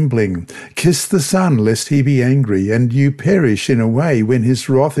with trembling. Kiss the Son, lest he be angry, and you perish in a way when his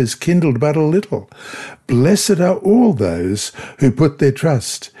wrath is kindled but a little. Blessed are all those who put their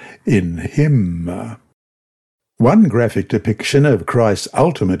trust in him. One graphic depiction of Christ's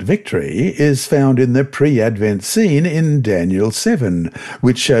ultimate victory is found in the pre-Advent scene in Daniel 7,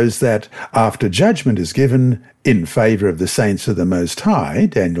 which shows that after judgment is given in favour of the saints of the Most High,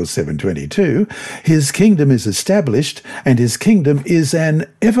 Daniel 7:22, his kingdom is established, and his kingdom is an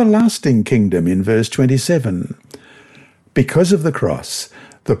everlasting kingdom in verse 27. Because of the cross,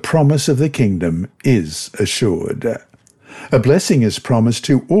 the promise of the kingdom is assured. A blessing is promised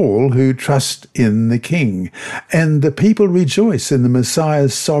to all who trust in the King, and the people rejoice in the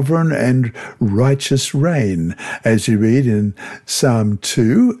Messiah's sovereign and righteous reign, as you read in Psalm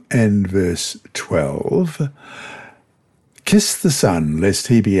 2 and verse 12. Kiss the Son, lest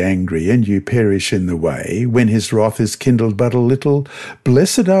he be angry, and you perish in the way, when his wrath is kindled but a little.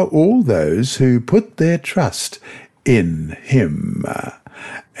 Blessed are all those who put their trust in him.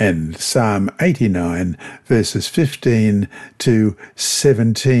 And Psalm 89, verses 15 to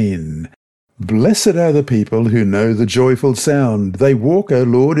 17. Blessed are the people who know the joyful sound. They walk, O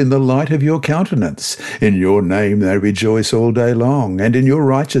Lord, in the light of your countenance. In your name they rejoice all day long, and in your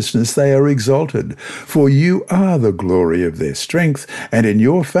righteousness they are exalted. For you are the glory of their strength, and in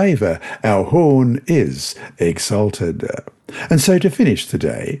your favour our horn is exalted. And so to finish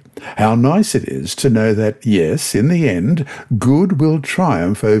today, how nice it is to know that, yes, in the end, good will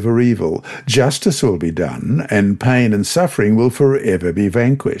triumph over evil, justice will be done, and pain and suffering will forever be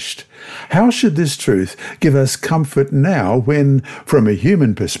vanquished. How should this truth give us comfort now when, from a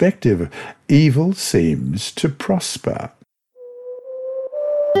human perspective, evil seems to prosper?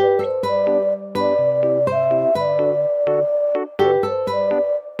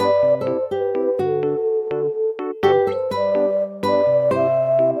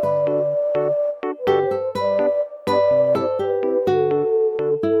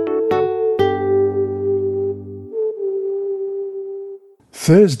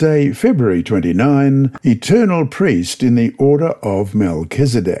 Thursday, February 29, Eternal Priest in the Order of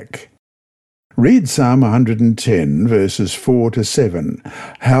Melchizedek. Read Psalm 110, verses 4 to 7.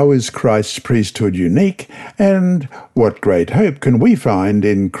 How is Christ's priesthood unique, and what great hope can we find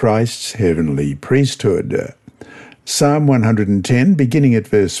in Christ's heavenly priesthood? Psalm 110, beginning at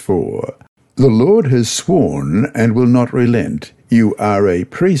verse 4. The Lord has sworn and will not relent. You are a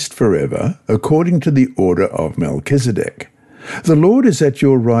priest forever, according to the order of Melchizedek. The Lord is at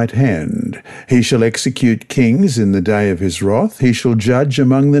your right hand. He shall execute kings in the day of his wrath. He shall judge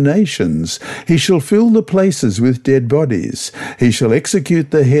among the nations. He shall fill the places with dead bodies. He shall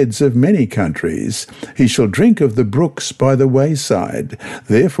execute the heads of many countries. He shall drink of the brooks by the wayside.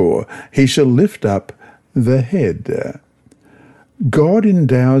 Therefore he shall lift up the head. God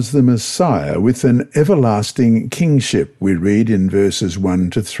endows the Messiah with an everlasting kingship, we read in verses 1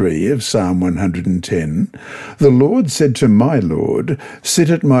 to 3 of Psalm 110. The Lord said to my Lord,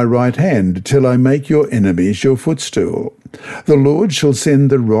 sit at my right hand till I make your enemies your footstool. The Lord shall send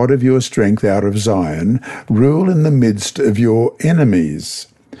the rod of your strength out of Zion, rule in the midst of your enemies.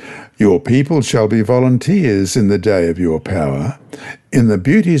 Your people shall be volunteers in the day of your power. In the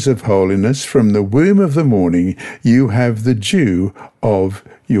beauties of holiness, from the womb of the morning, you have the dew of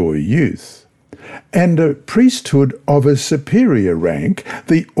your youth. And a priesthood of a superior rank,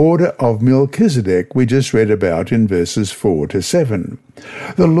 the order of Melchizedek we just read about in verses 4 to 7.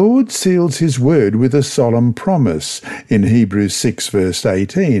 The Lord seals his word with a solemn promise in Hebrews 6 verse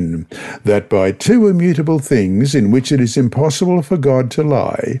 18, that by two immutable things in which it is impossible for God to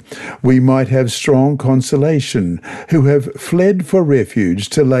lie, we might have strong consolation, who have fled for refuge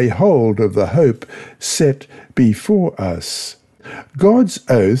to lay hold of the hope set before us. God's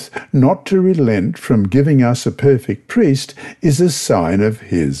oath not to relent from giving us a perfect priest is a sign of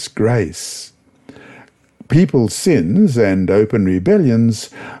his grace. People's sins and open rebellions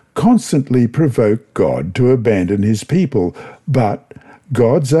constantly provoke God to abandon his people, but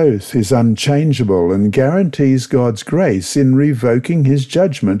God's oath is unchangeable and guarantees God's grace in revoking his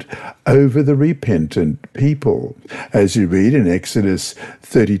judgment over the repentant people. As you read in Exodus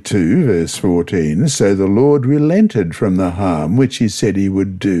 32, verse 14, so the Lord relented from the harm which he said he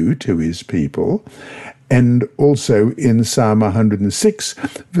would do to his people. And also in Psalm 106,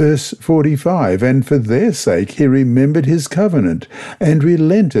 verse 45, and for their sake he remembered his covenant and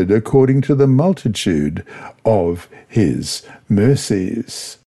relented according to the multitude of his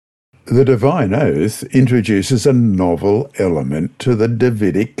mercies. The divine oath introduces a novel element to the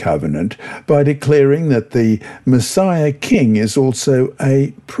Davidic covenant by declaring that the Messiah king is also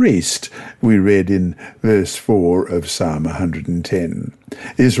a priest, we read in verse 4 of Psalm 110.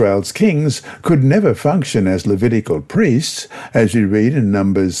 Israel's kings could never function as Levitical priests, as we read in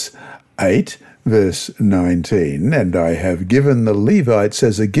Numbers 8, verse 19, and I have given the Levites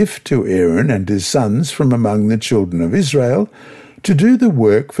as a gift to Aaron and his sons from among the children of Israel, to do the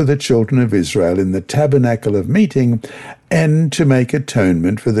work for the children of Israel in the tabernacle of meeting, and to make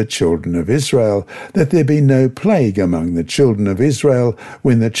atonement for the children of Israel, that there be no plague among the children of Israel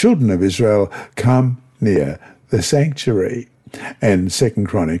when the children of Israel come near the sanctuary. And 2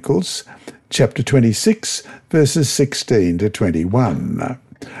 Chronicles chapter 26, verses 16 to 21.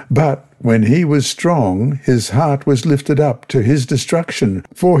 But when he was strong, his heart was lifted up to his destruction,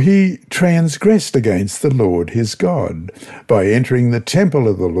 for he transgressed against the Lord his God, by entering the temple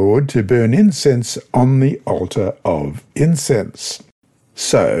of the Lord to burn incense on the altar of incense.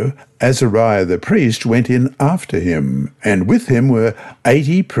 So Azariah the priest went in after him, and with him were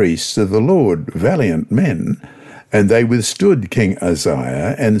 80 priests of the Lord, valiant men. And they withstood King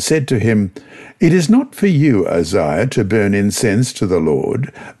Uzziah, and said to him, It is not for you, Uzziah, to burn incense to the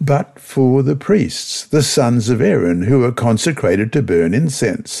Lord, but for the priests, the sons of Aaron, who are consecrated to burn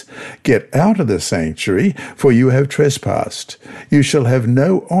incense. Get out of the sanctuary, for you have trespassed. You shall have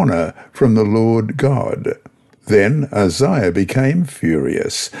no honour from the Lord God. Then Uzziah became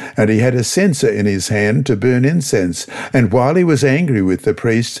furious, and he had a censer in his hand to burn incense. And while he was angry with the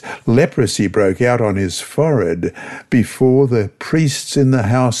priests, leprosy broke out on his forehead before the priests in the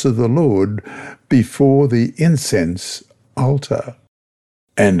house of the Lord, before the incense altar.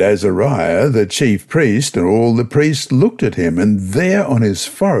 And Azariah, the chief priest, and all the priests looked at him, and there on his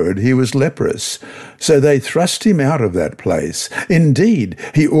forehead he was leprous. So they thrust him out of that place. Indeed,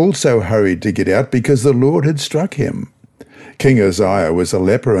 he also hurried to get out, because the Lord had struck him. King Uzziah was a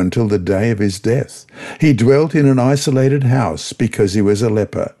leper until the day of his death. He dwelt in an isolated house, because he was a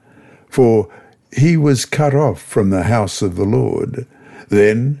leper, for he was cut off from the house of the Lord.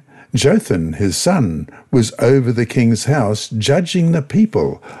 Then Jotham, his son, was over the king's house, judging the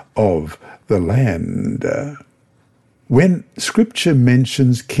people of the land. When Scripture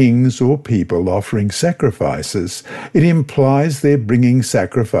mentions kings or people offering sacrifices, it implies they're bringing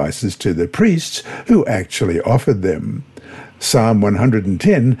sacrifices to the priests who actually offered them. Psalm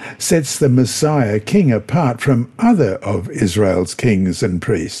 110 sets the Messiah king apart from other of Israel's kings and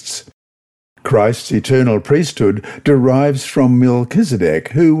priests. Christ's eternal priesthood derives from Melchizedek,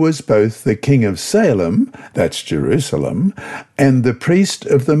 who was both the king of Salem, that's Jerusalem, and the priest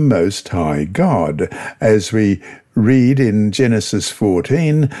of the Most High God, as we Read in Genesis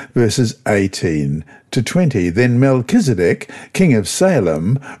 14, verses 18 to 20. Then Melchizedek, king of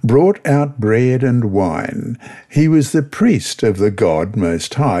Salem, brought out bread and wine. He was the priest of the God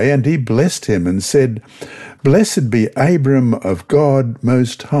Most High, and he blessed him and said, Blessed be Abram of God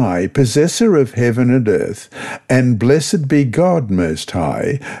Most High, possessor of heaven and earth, and blessed be God Most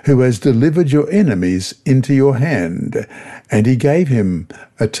High, who has delivered your enemies into your hand. And he gave him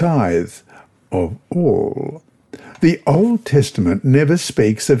a tithe of all. The Old Testament never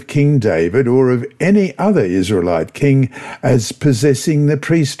speaks of King David or of any other Israelite king as possessing the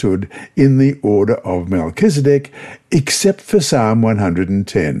priesthood in the order of Melchizedek, except for Psalm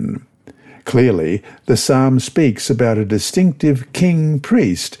 110. Clearly, the psalm speaks about a distinctive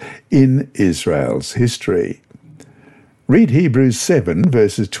king-priest in Israel's history. Read Hebrews 7,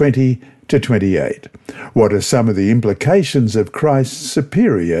 verses 20 to 28. What are some of the implications of Christ's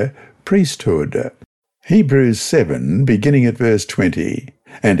superior priesthood? Hebrews 7, beginning at verse 20.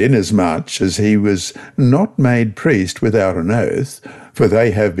 And inasmuch as he was not made priest without an oath, for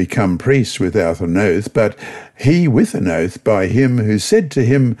they have become priests without an oath, but he with an oath by him who said to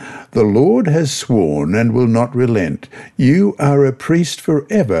him, The Lord has sworn and will not relent. You are a priest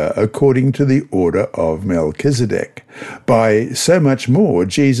forever according to the order of Melchizedek. By so much more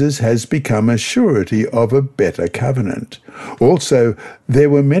Jesus has become a surety of a better covenant. Also, there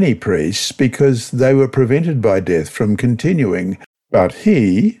were many priests because they were prevented by death from continuing. But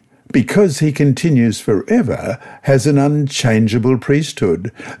he, because he continues forever, has an unchangeable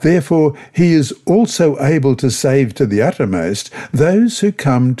priesthood. Therefore, he is also able to save to the uttermost those who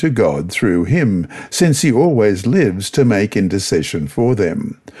come to God through him, since he always lives to make intercession for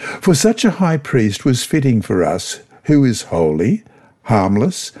them. For such a high priest was fitting for us, who is holy,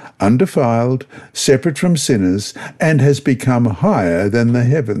 harmless, undefiled, separate from sinners, and has become higher than the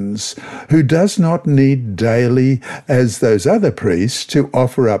heavens, who does not need daily, as those other priests, to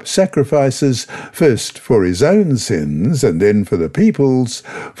offer up sacrifices, first for his own sins and then for the people's,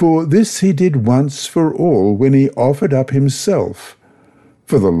 for this he did once for all when he offered up himself.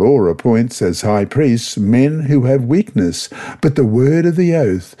 For the law appoints as high priests men who have weakness, but the word of the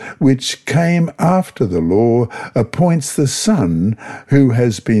oath, which came after the law, appoints the Son who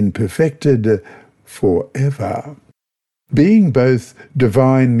has been perfected forever. Being both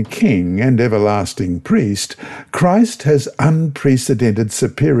divine king and everlasting priest, Christ has unprecedented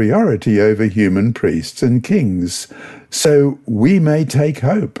superiority over human priests and kings, so we may take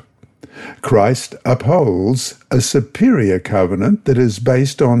hope. Christ upholds a superior covenant that is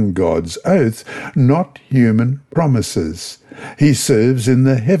based on God's oath, not human promises. He serves in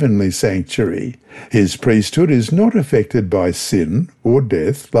the heavenly sanctuary. His priesthood is not affected by sin or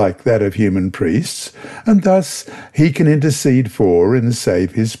death like that of human priests, and thus he can intercede for and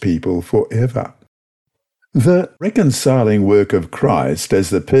save his people forever. The reconciling work of Christ as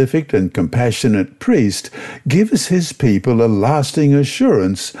the perfect and compassionate priest gives his people a lasting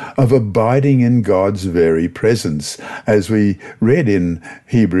assurance of abiding in God's very presence, as we read in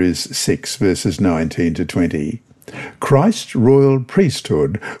Hebrews 6, verses 19 to 20. Christ's royal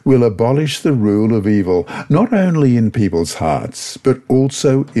priesthood will abolish the rule of evil, not only in people's hearts, but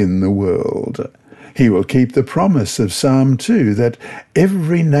also in the world. He will keep the promise of Psalm 2 that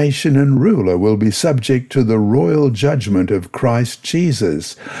every nation and ruler will be subject to the royal judgment of Christ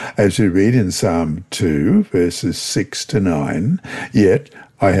Jesus, as we read in Psalm 2, verses 6 to 9. Yet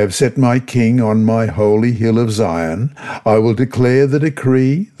I have set my king on my holy hill of Zion. I will declare the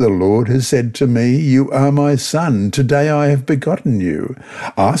decree. The Lord has said to me, You are my son. Today I have begotten you.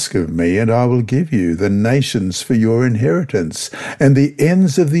 Ask of me, and I will give you the nations for your inheritance, and the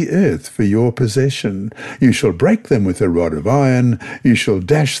ends of the earth for your possession. You shall break them with a rod of iron. You shall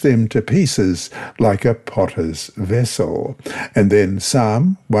dash them to pieces like a potter's vessel. And then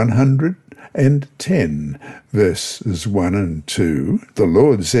Psalm 110, verses 1 and 2, The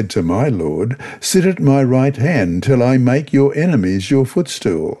Lord said to my Lord, Sit at my right hand till I make your enemies your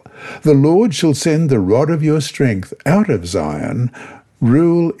footstool. The Lord shall send the rod of your strength out of Zion,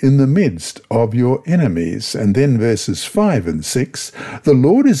 rule in the midst of your enemies. And then verses 5 and 6, The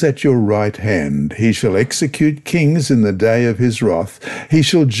Lord is at your right hand. He shall execute kings in the day of his wrath. He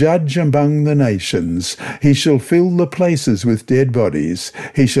shall judge among the nations. He shall fill the places with dead bodies.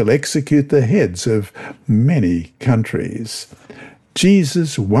 He shall execute the heads of many countries.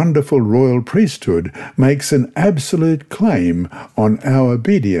 Jesus' wonderful royal priesthood makes an absolute claim on our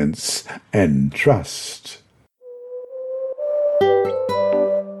obedience and trust.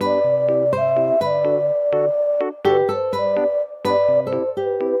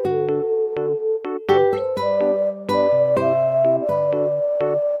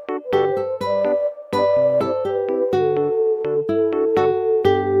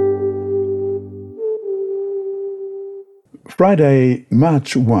 Friday,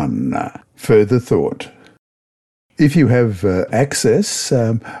 March 1. Further thought. If you have access,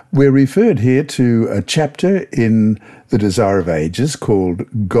 we're referred here to a chapter in The Desire of Ages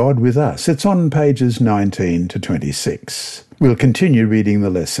called God with Us. It's on pages 19 to 26. We'll continue reading the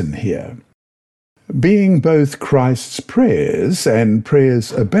lesson here. Being both Christ's prayers and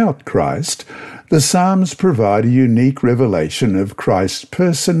prayers about Christ, the Psalms provide a unique revelation of Christ's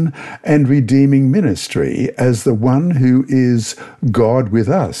person and redeeming ministry as the one who is God with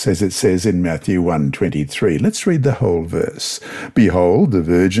us, as it says in Matthew 1:23. Let's read the whole verse. Behold, the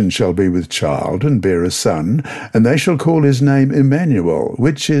virgin shall be with child and bear a son, and they shall call his name Emmanuel,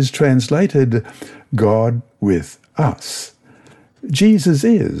 which is translated God with us. Jesus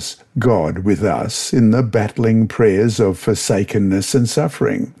is God with us in the battling prayers of forsakenness and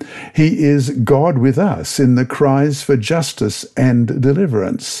suffering. He is God with us in the cries for justice and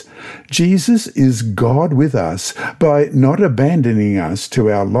deliverance. Jesus is God with us by not abandoning us to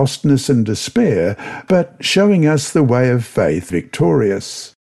our lostness and despair, but showing us the way of faith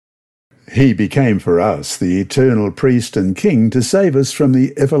victorious. He became for us the eternal priest and king to save us from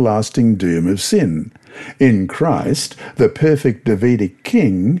the everlasting doom of sin. In Christ, the perfect Davidic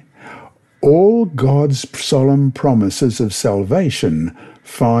king, all God's solemn promises of salvation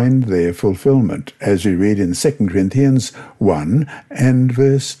find their fulfillment, as we read in 2 Corinthians 1 and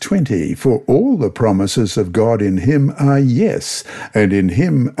verse 20. For all the promises of God in him are yes, and in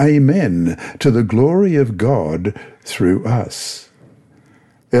him amen, to the glory of God through us.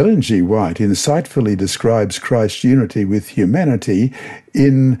 Ellen G. White insightfully describes Christ's unity with humanity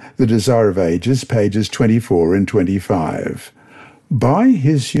in The Desire of Ages, pages 24 and 25. By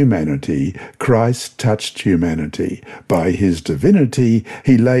his humanity, Christ touched humanity. By his divinity,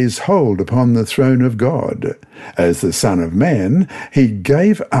 he lays hold upon the throne of God. As the Son of Man, he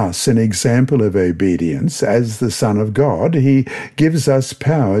gave us an example of obedience. As the Son of God, he gives us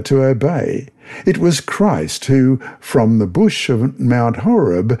power to obey. It was Christ who, from the bush of Mount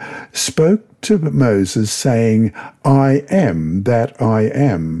Horeb, spoke to Moses, saying, I am that I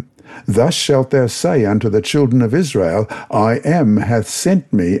am. Thus shalt thou say unto the children of Israel, I am hath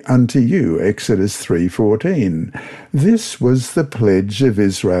sent me unto you. Exodus 3:14. This was the pledge of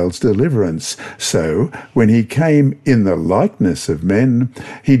Israel's deliverance. So, when he came in the likeness of men,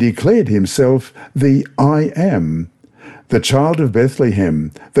 he declared himself the I am. The child of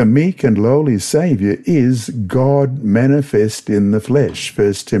Bethlehem, the meek and lowly Saviour, is God manifest in the flesh,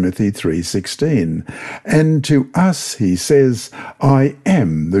 1 Timothy 3:16. And to us he says, I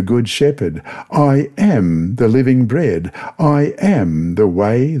am the good shepherd, I am the living bread, I am the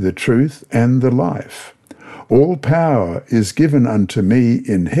way, the truth, and the life. All power is given unto me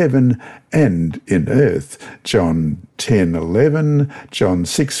in heaven and in earth. John 10:11, John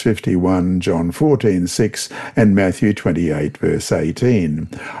 6:51, John 14:6, and Matthew 28, verse 18.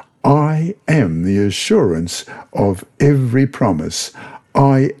 I am the assurance of every promise.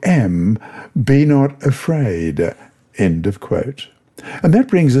 I am, be not afraid. End of quote. And that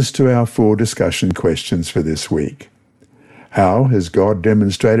brings us to our 4 discussion questions for this week. How has God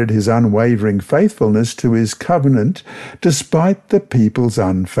demonstrated his unwavering faithfulness to his covenant despite the people's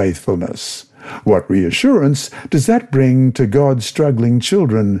unfaithfulness? What reassurance does that bring to God's struggling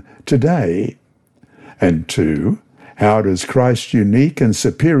children today? And 2, how does Christ's unique and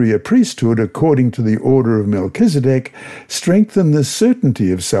superior priesthood, according to the order of Melchizedek, strengthen the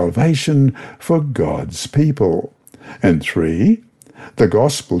certainty of salvation for God's people? And 3, the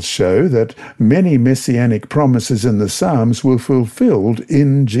Gospels show that many messianic promises in the Psalms were fulfilled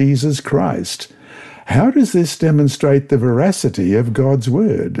in Jesus Christ. How does this demonstrate the veracity of God's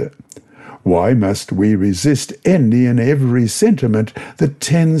Word? Why must we resist any and every sentiment that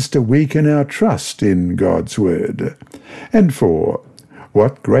tends to weaken our trust in God's Word? And 4,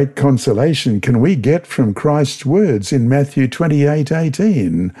 what great consolation can we get from Christ's words in Matthew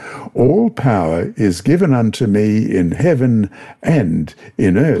 28:18? All power is given unto me in heaven and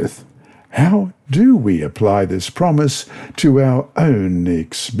in earth. How do we apply this promise to our own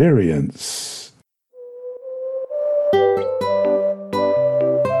experience?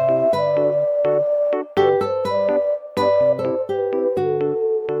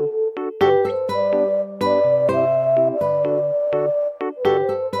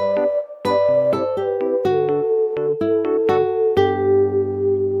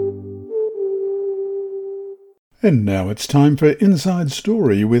 And now it's time for Inside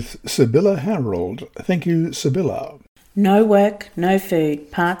Story with Sibylla Harrold. Thank you, Sibylla. No Work, No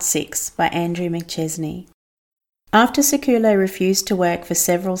Food, Part 6 by Andrew McChesney. After Sekulo refused to work for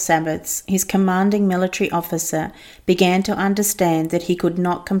several Sabbaths, his commanding military officer began to understand that he could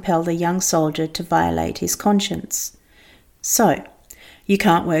not compel the young soldier to violate his conscience. So, you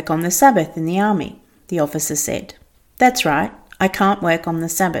can't work on the Sabbath in the army, the officer said. That's right, I can't work on the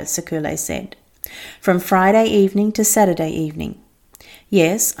Sabbath, Sekule said. From Friday evening to Saturday evening.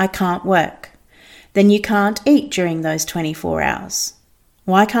 Yes, I can't work. Then you can't eat during those 24 hours.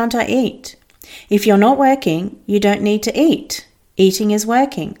 Why can't I eat? If you're not working, you don't need to eat. Eating is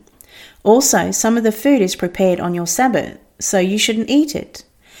working. Also, some of the food is prepared on your Sabbath, so you shouldn't eat it.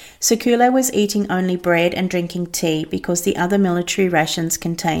 Sekule was eating only bread and drinking tea because the other military rations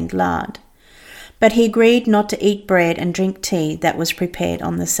contained lard. But he agreed not to eat bread and drink tea that was prepared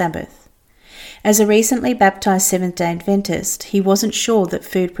on the Sabbath. As a recently baptized Seventh-day Adventist, he wasn't sure that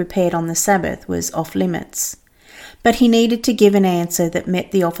food prepared on the Sabbath was off limits. But he needed to give an answer that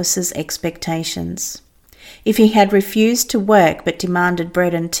met the officer's expectations. If he had refused to work but demanded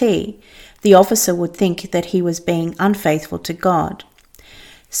bread and tea, the officer would think that he was being unfaithful to God.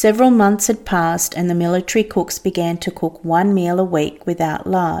 Several months had passed and the military cooks began to cook one meal a week without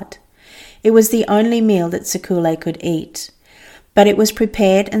lard. It was the only meal that Sekule could eat, but it was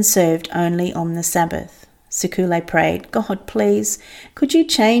prepared and served only on the Sabbath. Sekule prayed, God, please, could you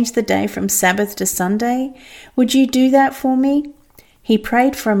change the day from Sabbath to Sunday? Would you do that for me? He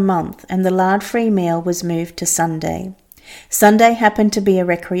prayed for a month and the lard-free meal was moved to Sunday. Sunday happened to be a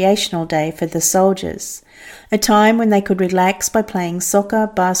recreational day for the soldiers, a time when they could relax by playing soccer,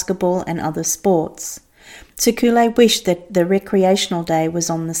 basketball and other sports. Sekule wished that the recreational day was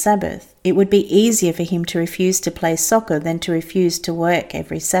on the Sabbath. It would be easier for him to refuse to play soccer than to refuse to work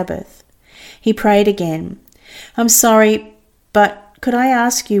every Sabbath. He prayed again. I'm sorry, but could I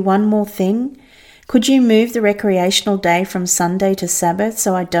ask you one more thing? Could you move the recreational day from Sunday to Sabbath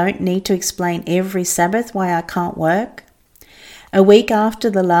so I don't need to explain every Sabbath why I can't work? A week after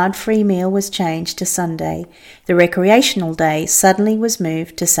the lard-free meal was changed to Sunday, the recreational day suddenly was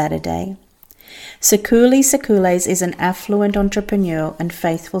moved to Saturday. Sekule Sekules is an affluent entrepreneur and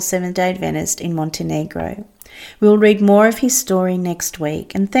faithful Seventh-day Adventist in Montenegro. We'll read more of his story next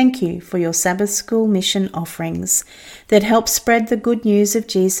week, and thank you for your Sabbath School mission offerings that help spread the good news of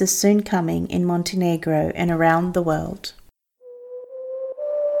Jesus' soon coming in Montenegro and around the world.